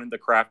working on the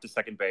craft to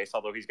second base,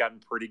 although he's gotten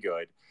pretty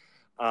good.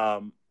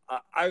 I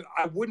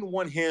wouldn't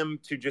want him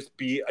to just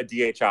be a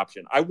DH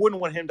option. I wouldn't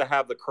want him to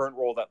have the current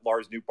role that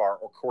Lars Nootbaar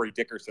or Corey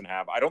Dickerson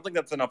have. I don't think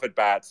that's enough at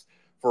bats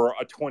for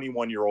a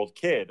 21-year-old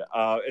kid,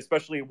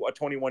 especially a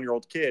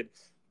 21-year-old kid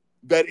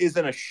that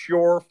isn't a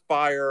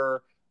surefire,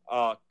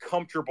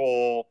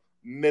 comfortable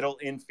middle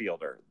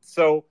infielder.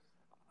 So,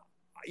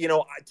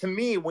 to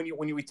me,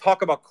 when we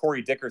talk about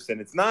Corey Dickerson,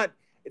 it's not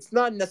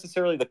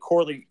necessarily the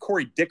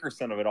Corey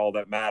Dickerson of it all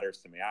that matters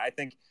to me. I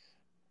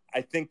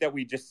think that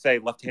we just say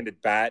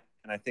left-handed bat,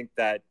 and I think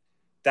that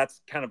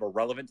that's kind of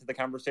irrelevant to the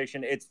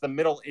conversation. It's the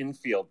middle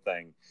infield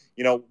thing.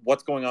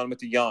 What's going on with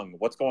DeYoung?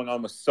 What's going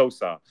on with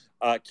Sosa?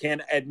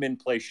 Can Edman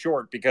play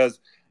short?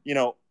 Because,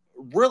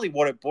 really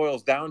what it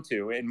boils down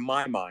to, in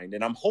my mind,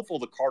 and I'm hopeful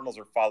the Cardinals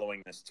are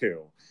following this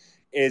too,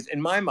 is,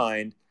 in my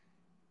mind,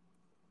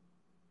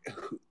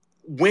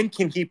 when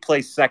can he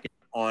play second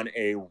on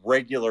a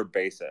regular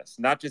basis?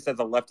 Not just as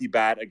a lefty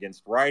bat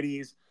against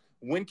righties.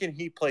 When can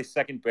he play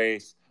second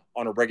base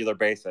on a regular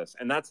basis?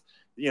 And that's,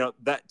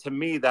 that to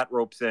me, that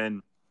ropes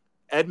in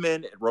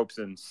Edman, it ropes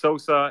in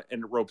Sosa,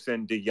 and it ropes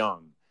in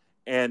DeYoung.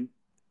 And,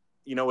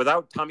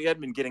 without Tommy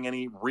Edman getting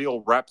any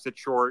real reps at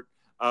short,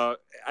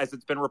 as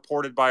it's been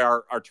reported by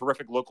our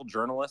terrific local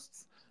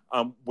journalists,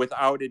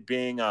 without it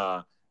being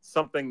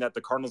something that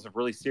the Cardinals have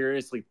really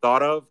seriously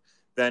thought of,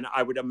 then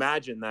I would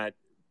imagine that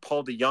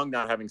Paul DeJong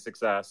not having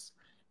success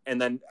and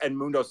then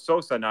Edmundo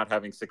Sosa not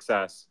having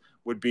success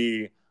would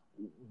be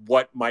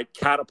what might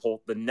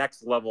catapult the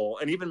next level,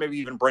 and maybe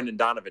even Brendan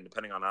Donovan,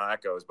 depending on how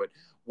that goes, but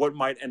what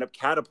might end up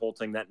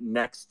catapulting that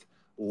next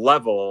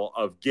level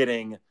of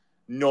getting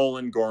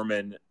Nolan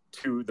Gorman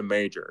to the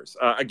majors.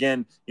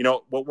 Again,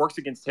 what works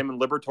against him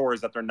and Liberatore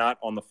is that they're not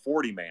on the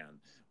 40-man,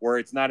 where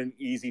it's not an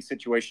easy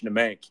situation to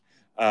make.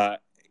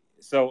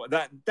 So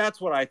that's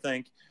what I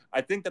think.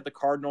 I think that the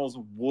Cardinals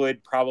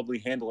would probably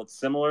handle it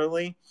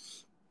similarly.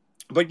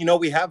 But,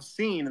 we have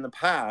seen in the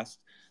past,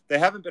 they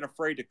haven't been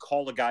afraid to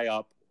call a guy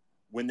up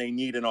when they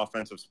need an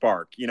offensive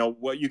spark. You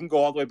can go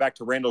all the way back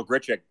to Randall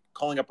Grichuk,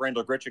 calling up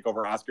Randall Grichuk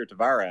over Oscar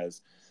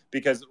Taveras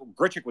because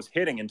Grichuk was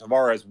hitting and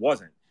Taveras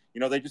wasn't.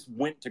 They just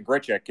went to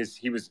Grichuk because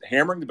he was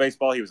hammering the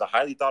baseball. He was a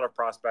highly thought of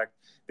prospect.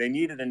 They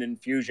needed an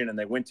infusion, and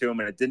they went to him,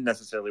 and it didn't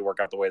necessarily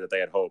work out the way that they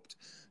had hoped.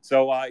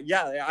 So, I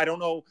don't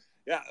know.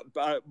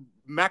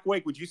 Mac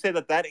Wake, would you say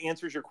that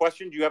answers your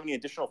question? Do you have any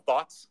additional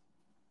thoughts?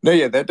 No,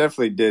 yeah, that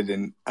definitely did.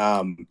 And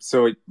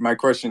so my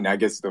question, I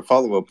guess the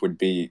follow-up would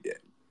be,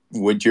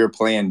 would your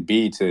plan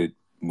be to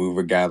move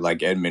a guy like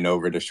Edman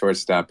over to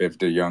shortstop if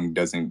DeJong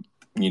doesn't,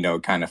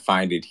 kind of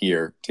find it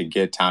here to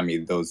get Tommy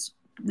those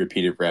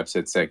repeated reps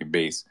at second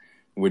base?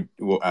 Would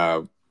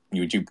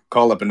you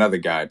call up another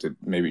guy to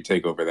maybe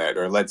take over that,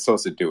 or let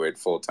Sosa do it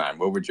full time?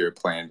 What would your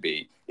plan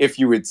be if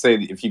you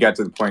got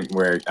to the point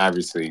where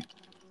obviously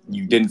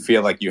you didn't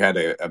feel like you had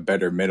a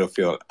better middle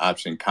field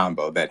option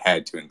combo that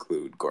had to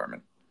include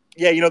Gorman?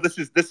 Yeah, this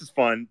is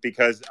fun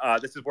because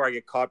this is where I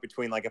get caught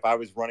between, like, if I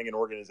was running an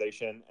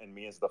organization and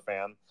me as the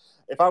fan.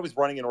 If I was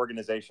running an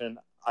organization,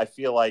 I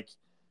feel like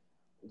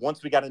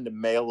once we got into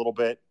May a little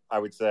bit, I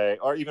would say,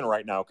 or even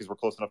right now because we're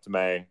close enough to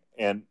May,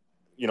 and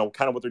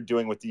kind of what they're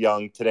doing with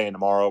DeJong today and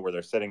tomorrow, where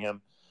they're sitting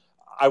him,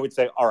 I would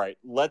say, all right,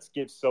 let's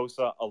give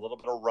Sosa a little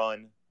bit of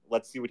run.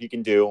 Let's see what he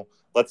can do.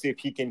 Let's see if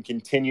he can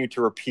continue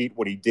to repeat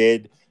what he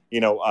did,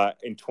 in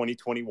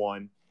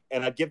 2021,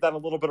 and I'd give that a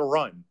little bit of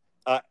run.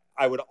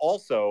 I would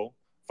also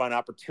find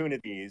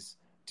opportunities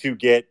to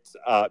get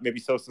maybe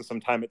Sosa some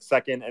time at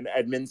second and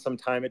Edman some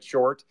time at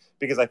short,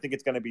 because I think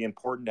it's going to be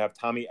important to have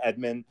Tommy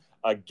Edman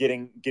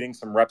getting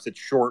some reps at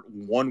short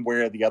one way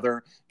or the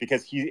other,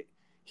 because he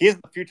is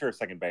the future of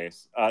second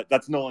base.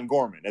 That's Nolan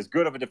Gorman. As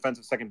good of a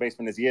defensive second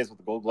baseman as he is with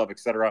the Gold Glove, et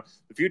cetera,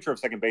 the future of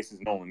second base is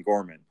Nolan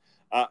Gorman.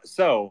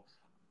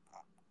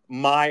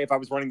 If I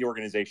was running the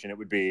organization, it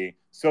would be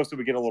Sosa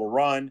would get a little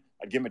run.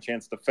 I'd give him a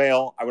chance to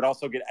fail. I would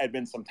also get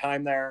Edman some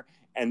time there.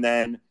 And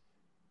then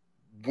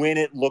when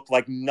it looked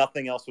like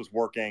nothing else was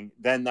working,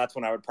 then that's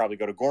when I would probably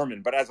go to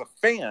Gorman. But as a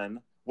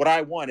fan, what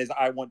I want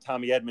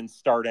Tommy Edman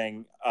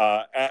starting,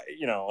 an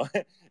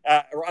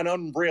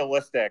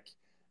unrealistic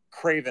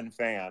Craven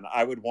fan.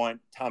 I would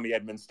want Tommy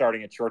Edman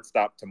starting at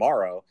shortstop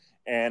tomorrow.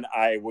 And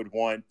I would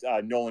want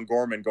Nolan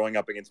Gorman going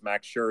up against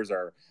Max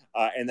Scherzer.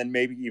 And then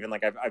maybe even,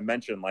 like I've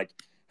mentioned, like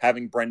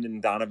having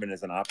Brendan Donovan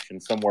as an option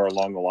somewhere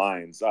along the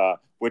lines,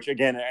 which,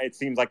 again, it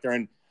seems like they're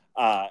in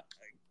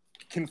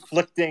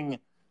conflicting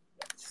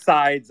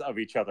sides of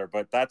each other.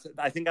 But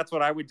I think that's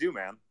what I would do,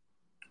 man.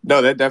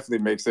 No, that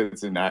definitely makes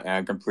sense. And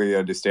I completely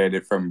understand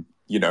it from,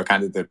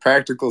 kind of the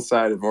practical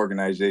side of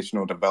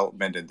organizational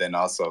development, and then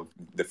also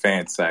the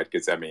fan side.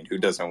 Because, who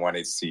doesn't want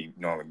to see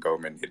Nolan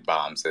Gorman hit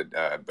bombs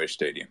at Busch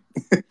Stadium?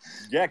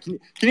 Yeah. Can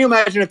you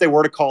imagine if they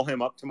were to call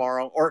him up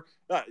tomorrow? Or,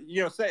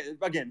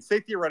 say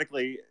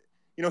theoretically,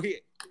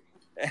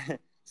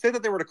 say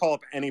that they were to call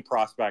up any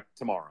prospect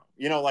tomorrow.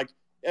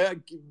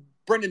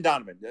 Brendan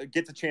Donovan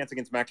gets a chance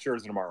against Max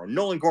Scherzer tomorrow.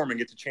 Nolan Gorman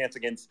gets a chance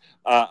against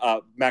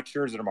Max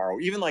Scherzer tomorrow.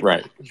 Even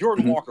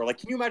Jordan Walker. Like,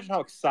 can you imagine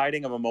how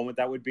exciting of a moment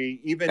that would be?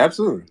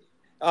 Absolutely.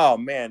 Oh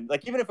man,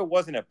 like even if it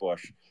wasn't at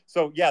Busch.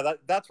 So yeah,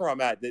 that's where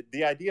I'm at.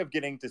 The idea of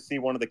getting to see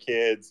one of the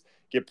kids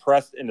get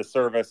pressed into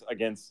service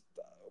against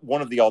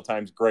one of the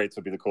all-time greats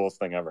would be the coolest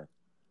thing ever.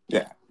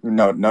 Yeah,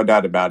 no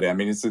doubt about it.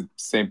 It's the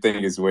same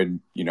thing as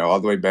when, all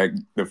the way back,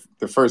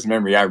 the first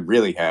memory I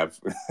really have,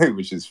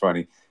 which is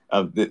funny,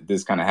 of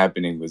this kind of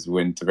happening was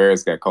when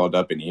Taveras got called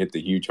up and he hit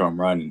the huge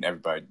home run, and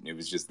it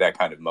was just that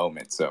kind of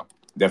moment. So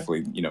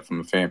definitely,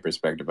 from a fan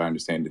perspective, I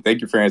understand it.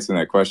 Thank you for answering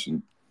that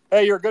question.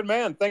 Hey, you're a good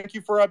man. Thank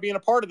you for being a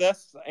part of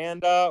this.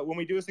 And when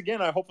we do this again,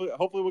 hopefully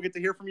we'll get to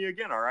hear from you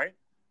again. All right.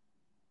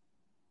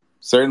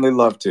 Certainly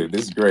love to.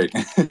 This is great.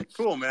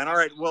 Cool, man. All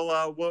right.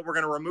 Well, we're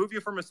going to remove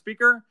you from a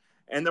speaker,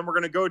 and then we're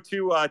going to go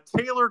to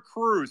Taylor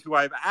Cruz, who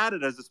I've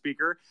added as a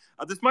speaker.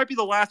 This might be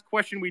the last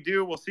question we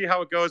do. We'll see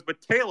how it goes. But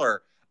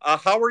Taylor,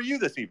 how are you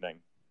this evening?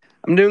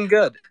 I'm doing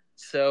good.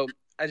 So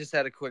I just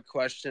had a quick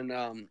question.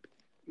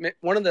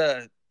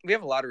 We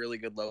have a lot of really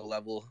good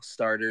low-level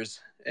starters,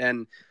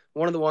 and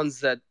one of the ones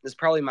that is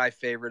probably my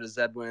favorite is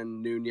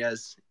Edwin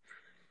Nunez.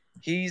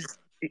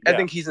 I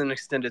think he's in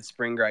extended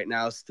spring right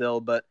now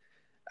still, but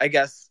I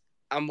guess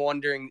I'm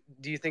wondering,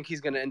 do you think he's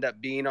going to end up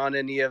being on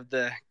any of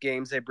the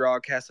games they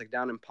broadcast, like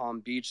down in Palm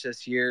Beach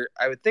this year?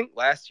 I would think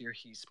last year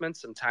he spent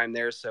some time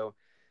there, so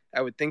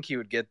I would think he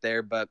would get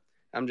there, but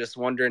I'm just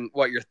wondering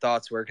what your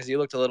thoughts were, because he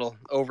looked a little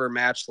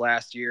overmatched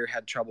last year,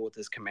 had trouble with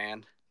his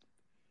command.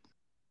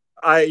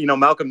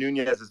 Malcolm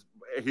Nunez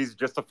he's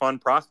just a fun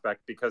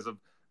prospect because of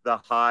the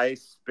high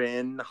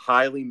spin,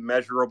 highly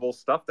measurable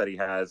stuff that he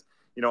has.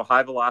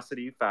 High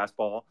velocity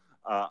fastball,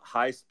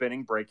 high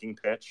spinning breaking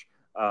pitch,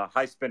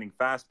 high spinning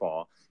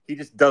fastball. He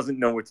just doesn't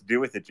know what to do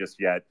with it just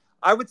yet.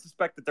 I would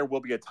suspect that there will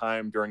be a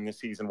time during the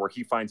season where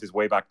he finds his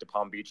way back to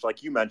Palm Beach.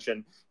 Like you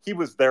mentioned, he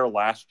was there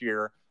last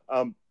year.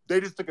 They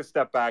just took a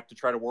step back to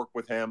try to work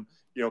with him,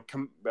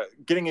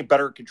 getting a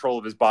better control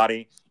of his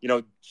body.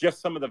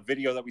 Just some of the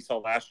video that we saw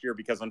last year,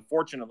 because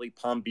unfortunately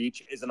Palm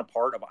Beach isn't a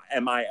part of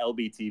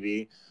MILB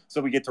TV.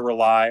 So we get to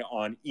rely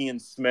on Ian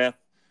Smith,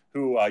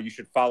 who you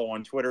should follow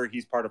on Twitter.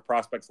 He's part of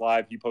Prospects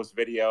Live. He posts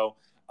video.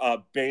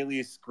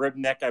 Bailey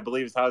Scribnick, I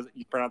believe is how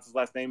you pronounce his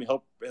last name.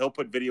 He'll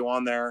put video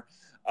on there.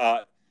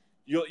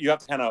 You have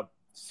to kind of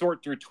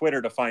sort through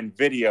Twitter to find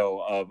video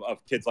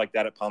of kids like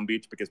that at Palm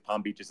Beach, because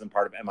Palm Beach isn't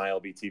part of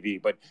MILB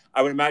TV. But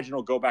I would imagine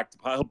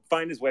he'll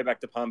find his way back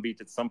to Palm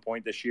Beach at some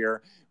point this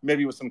year,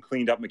 maybe with some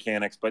cleaned up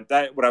mechanics. But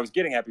what I was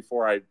getting at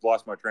before I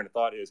lost my train of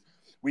thought is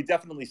we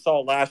definitely saw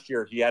last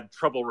year he had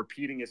trouble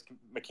repeating his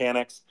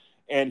mechanics.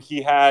 And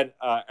he had,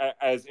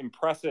 as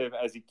impressive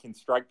as he can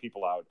strike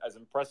people out, as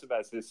impressive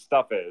as his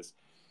stuff is,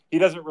 he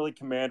doesn't really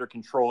command or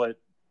control it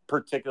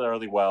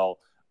particularly well.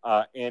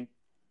 And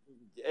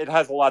it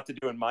has a lot to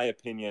do, in my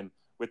opinion,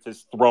 with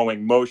his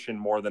throwing motion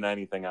more than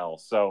anything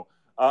else. So,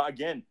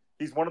 again,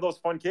 he's one of those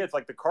fun kids.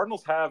 Like the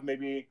Cardinals have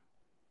maybe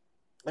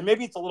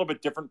it's a little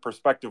bit different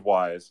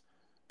perspective-wise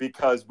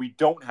because we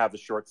don't have the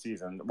short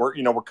season. We're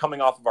coming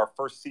off of our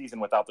first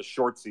season without the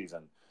short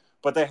season.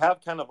 But they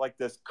have kind of like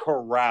this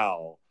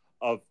corral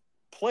of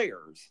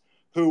players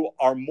who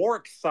are more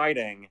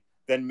exciting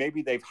than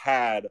maybe they've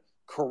had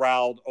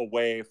corralled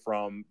away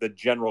from the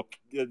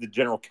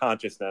general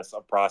consciousness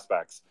of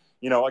prospects.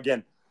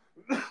 Again,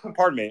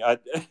 pardon me,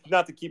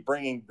 not to keep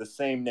bringing the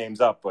same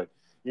names up, but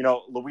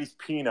Luis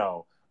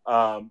Pino,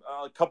 a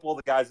couple of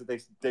the guys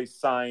that they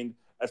signed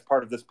as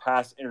part of this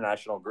past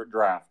international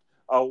draft,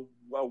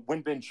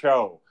 Winbin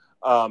Cho,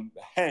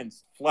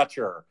 Hence,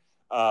 Fletcher,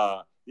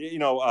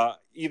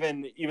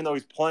 even though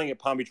he's playing at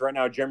Palm Beach right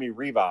now, Jeremy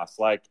Rivas,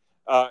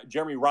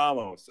 Jeremy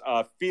Ramos,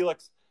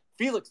 Felix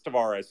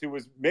Tavares, who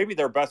was maybe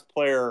their best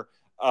player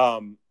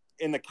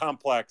in the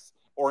complex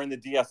or in the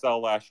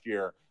DSL last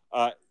year.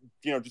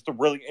 Just a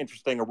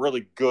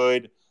really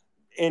good,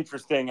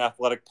 interesting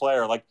athletic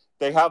player. Like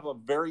they have a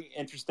very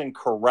interesting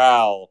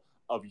corral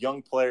of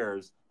young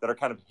players that are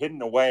kind of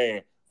hidden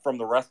away from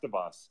the rest of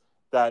us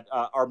that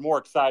are more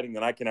exciting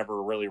than I can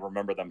ever really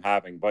remember them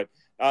having. But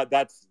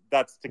that's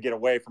to get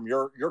away from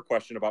your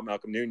question about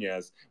Malcolm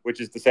Nunez,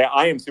 which is to say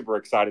I am super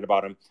excited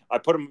about him. I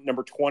put him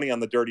number 20 on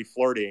the Dirty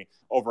Flirty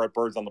over at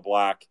Birds on the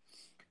Black,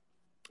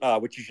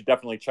 which you should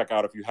definitely check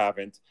out if you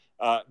haven't,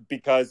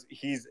 because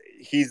he's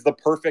the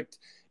perfect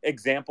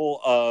example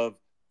of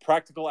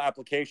practical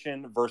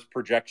application versus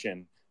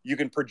projection. You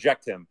can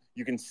project him.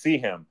 You can see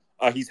him.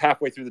 He's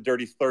halfway through the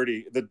Dirty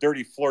Flirty,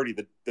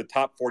 the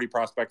top 40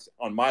 prospects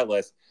on my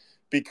list.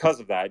 Because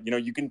of that,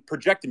 you can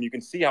project him. You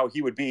can see how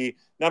he would be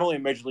not only a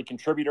major league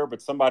contributor,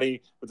 but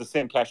somebody with the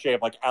same cachet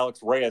of like Alex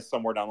Reyes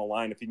somewhere down the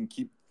line if he can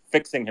keep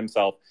fixing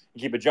himself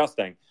and keep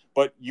adjusting.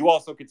 But you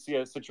also could see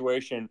a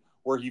situation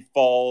where he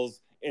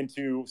falls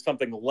into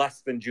something less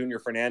than Junior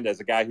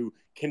Fernandez, a guy who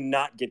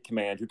cannot get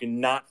command, who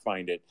cannot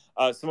find it.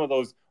 Some of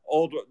those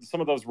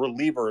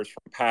relievers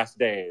from past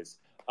days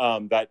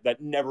that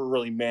never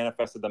really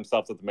manifested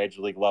themselves at the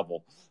major league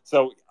level.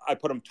 So I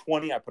put him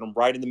 20. I put him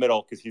right in the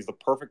middle because he's the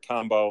perfect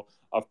combo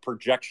of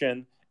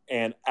projection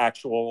and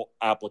actual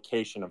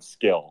application of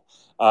skill.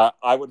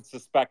 I would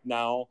suspect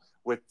now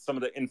with some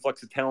of the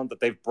influx of talent that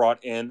they've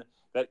brought in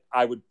that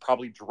I would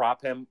probably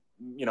drop him,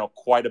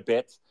 quite a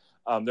bit.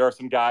 There are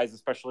some guys,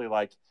 especially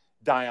like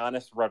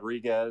Dionis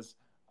Rodriguez,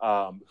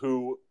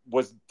 who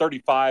was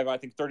 35, I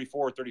think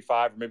 34 or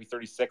 35, or maybe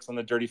 36 on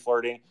the Dirty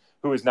Flirty,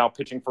 who is now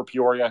pitching for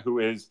Peoria,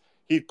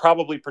 he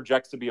probably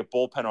projects to be a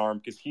bullpen arm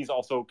because he's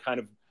also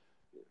kind of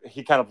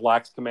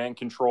lacks command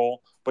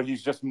control, but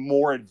he's just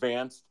more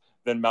advanced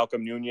than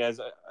Malcolm Nunez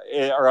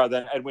or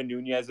than Edwin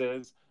Nunez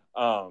is.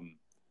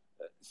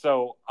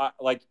 So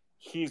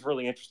he's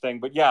really interesting,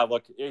 but yeah,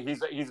 look,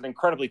 he's an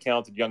incredibly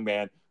talented young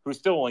man who's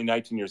still only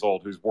 19 years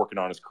old, who's working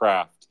on his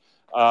craft.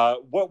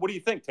 What do you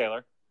think,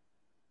 Taylor?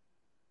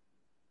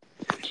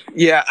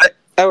 Yeah,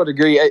 I would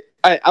agree.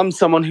 I'm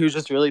someone who's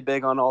just really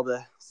big on all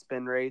the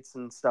spin rates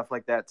and stuff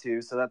like that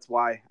too. So that's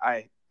why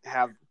I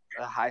have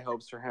high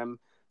hopes for him.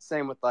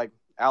 Same with like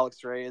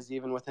Alex Reyes,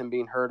 even with him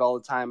being hurt all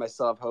the time, I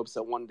still have hopes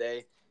that one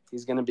day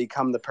he's going to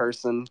become the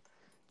person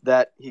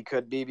that he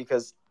could be,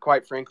 because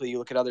quite frankly, you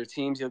look at other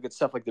teams, you look at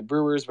stuff like the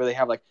Brewers where they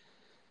have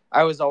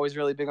I was always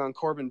really big on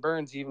Corbin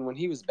Burns, even when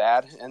he was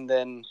bad. And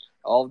then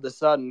all of a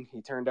sudden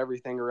he turned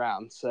everything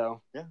around.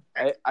 So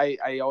yeah,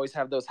 I always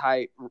have those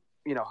high,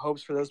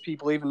 hopes for those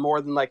people, even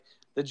more than like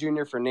the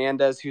Junior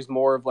Fernandez, who's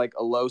more of like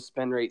a low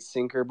spin rate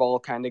sinker ball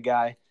kind of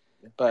guy.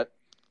 But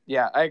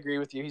yeah, I agree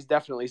with you. He's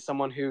definitely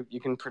someone who you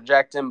can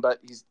project him, but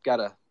he's got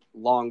a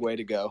long way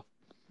to go.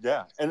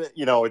 Yeah. And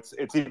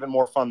it's even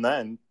more fun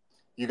then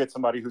you get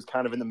somebody who's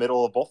kind of in the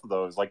middle of both of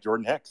those, like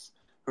Jordan Hicks,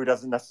 who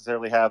doesn't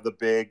necessarily have the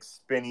big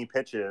spinny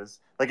pitches.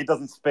 Like, it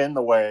doesn't spin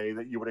the way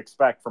that you would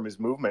expect from his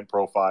movement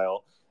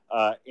profile,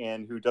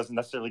 and who doesn't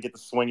necessarily get the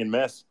swing and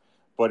miss,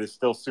 but is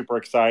still super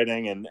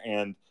exciting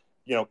and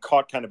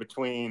caught kind of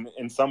between,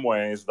 in some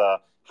ways, the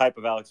hype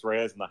of Alex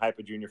Reyes and the hype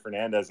of Junior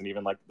Fernandez, and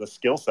even like the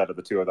skill set of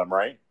the two of them,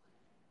 right?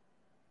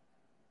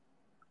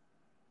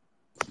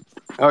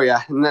 Oh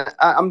yeah, and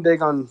I'm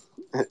big on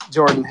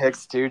Jordan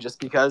Hicks too, just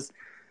because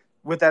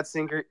with that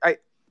sinker, I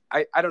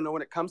don't know,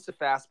 when it comes to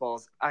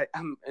fastballs,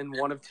 I'm in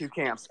one of two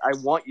camps. I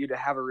want you to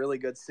have a really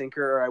good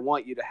sinker, or I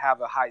want you to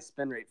have a high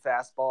spin rate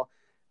fastball.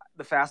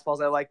 The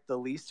fastballs I like the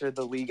least are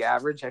the league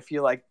average. I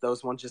feel like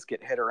those ones just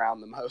get hit around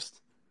the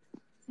most.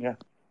 Yeah.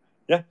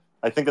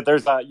 I think that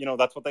there's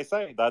that's what they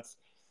say. That's,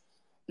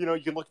 you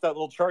can look at that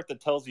little chart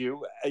that tells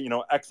you,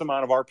 X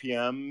amount of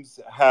RPMs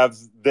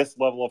has this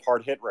level of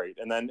hard hit rate.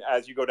 And then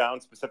as you go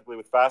down specifically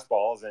with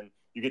fastballs and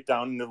you get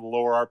down into the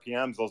lower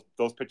RPMs,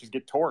 those pitches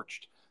get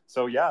torched.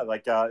 So yeah,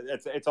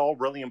 it's all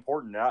really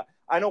important.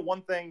 I know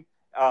one thing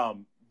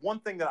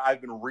that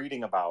I've been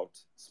reading about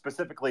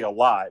specifically a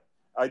lot,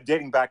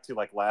 dating back to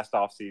like last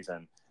off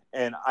season,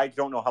 and I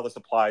don't know how this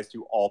applies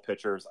to all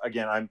pitchers.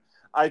 Again,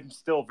 I'm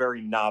still very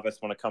novice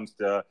when it comes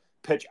to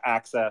pitch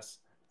axis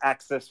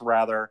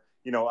rather.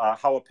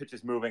 How a pitch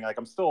is moving. Like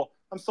I'm still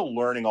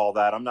learning all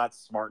that. I'm not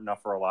smart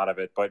enough for a lot of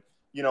it, but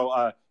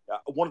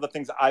one of the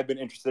things I've been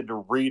interested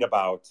to read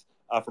about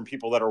from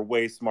people that are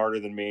way smarter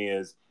than me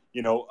is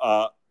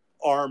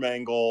arm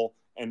angle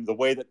and the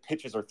way that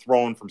pitches are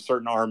thrown from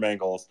certain arm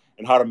angles,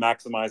 and how to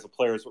maximize a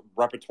player's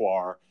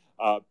repertoire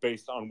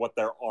based on what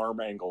their arm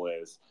angle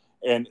is.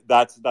 And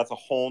that's a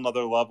whole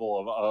nother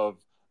level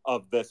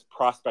of this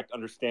prospect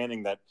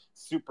understanding that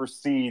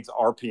supersedes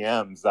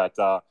RPMs,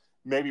 that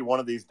maybe one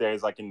of these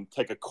days I can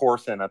take a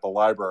course in at the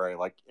library,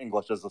 like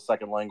English as a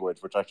second language,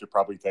 which I should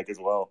probably take as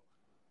well.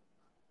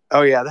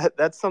 Oh yeah,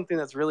 that's something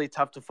that's really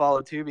tough to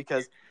follow too,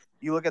 because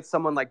you look at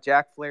someone like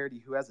Jack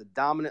Flaherty, who has a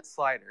dominant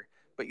slider,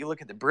 but you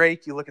look at the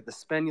break, you look at the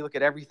spin, you look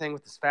at everything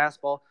with his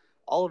fastball,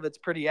 all of it's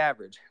pretty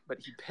average, but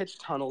he pitch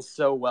tunnels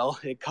so well,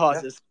 it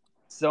causes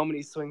so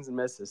many swings and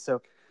misses.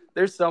 So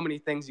there's so many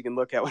things you can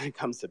look at when it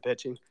comes to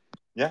pitching.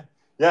 Yeah,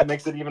 it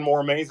makes it even more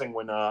amazing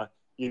when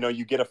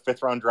you get a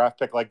 5th round draft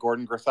pick like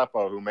Gordon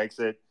Graceffa, who makes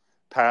it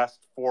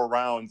past 4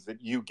 rounds,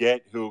 that you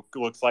get, who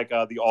looks like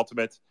the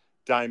ultimate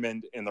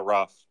diamond in the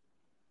rough.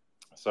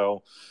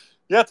 So,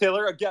 yeah,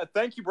 Taylor, again,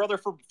 thank you, brother,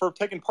 for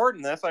taking part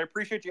in this. I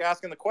appreciate you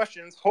asking the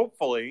questions.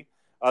 Hopefully,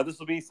 this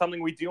will be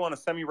something we do on a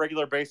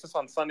semi-regular basis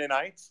on Sunday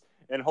nights,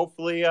 and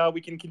hopefully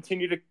we can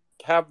continue to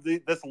have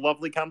this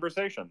lovely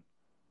conversation.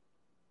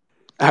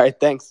 All right,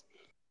 thanks.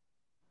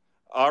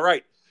 All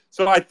right.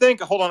 So I think,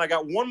 hold on, I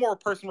got one more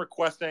person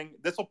requesting.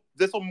 This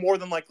will more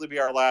than likely be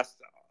our last.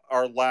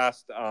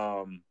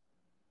 Oh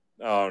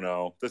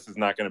no, this is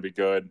not going to be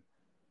good,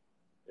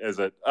 is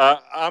it?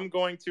 I'm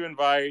going to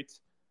invite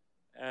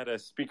a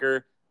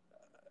speaker,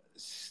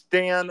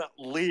 Stan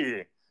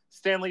Lee.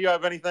 Stan Lee, you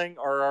have anything,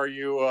 or are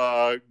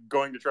you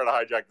going to try to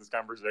hijack this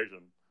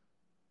conversation?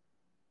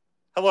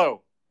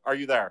 Hello, are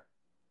you there?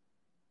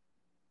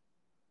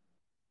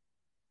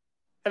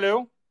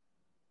 Hello?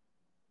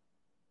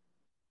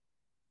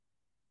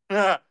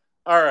 All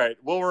right,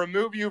 we'll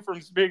remove you from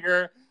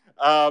speaker.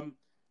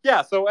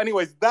 So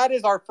anyways, that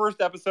is our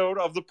first episode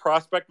of the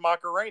Prospect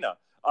Macarena.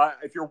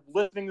 If you're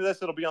listening to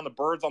this, it'll be on the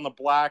Birds on the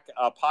Black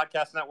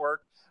podcast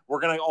network. We're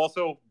going to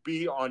also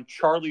be on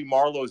Charlie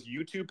Marlowe's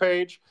YouTube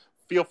page.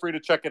 Feel free to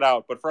check it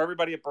out. But for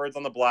everybody at Birds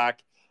on the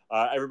Black,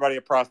 everybody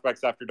at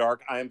Prospects After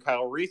Dark, I am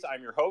Kyle Reese.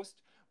 I'm your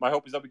host. My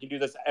hope is that we can do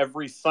this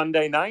every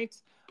Sunday night.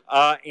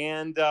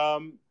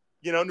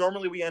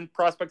 Normally we end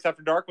Prospects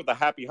After Dark with a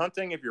happy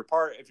hunting. If you're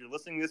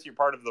listening to this, you're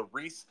part of the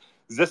Reese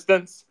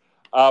Resistance.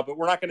 But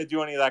we're not going to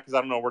do any of that because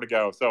I don't know where to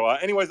go. So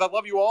anyways, I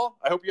love you all.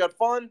 I hope you had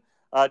fun.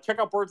 Check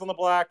out Birds on the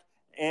Black,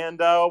 and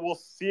we'll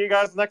see you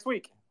guys next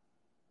week.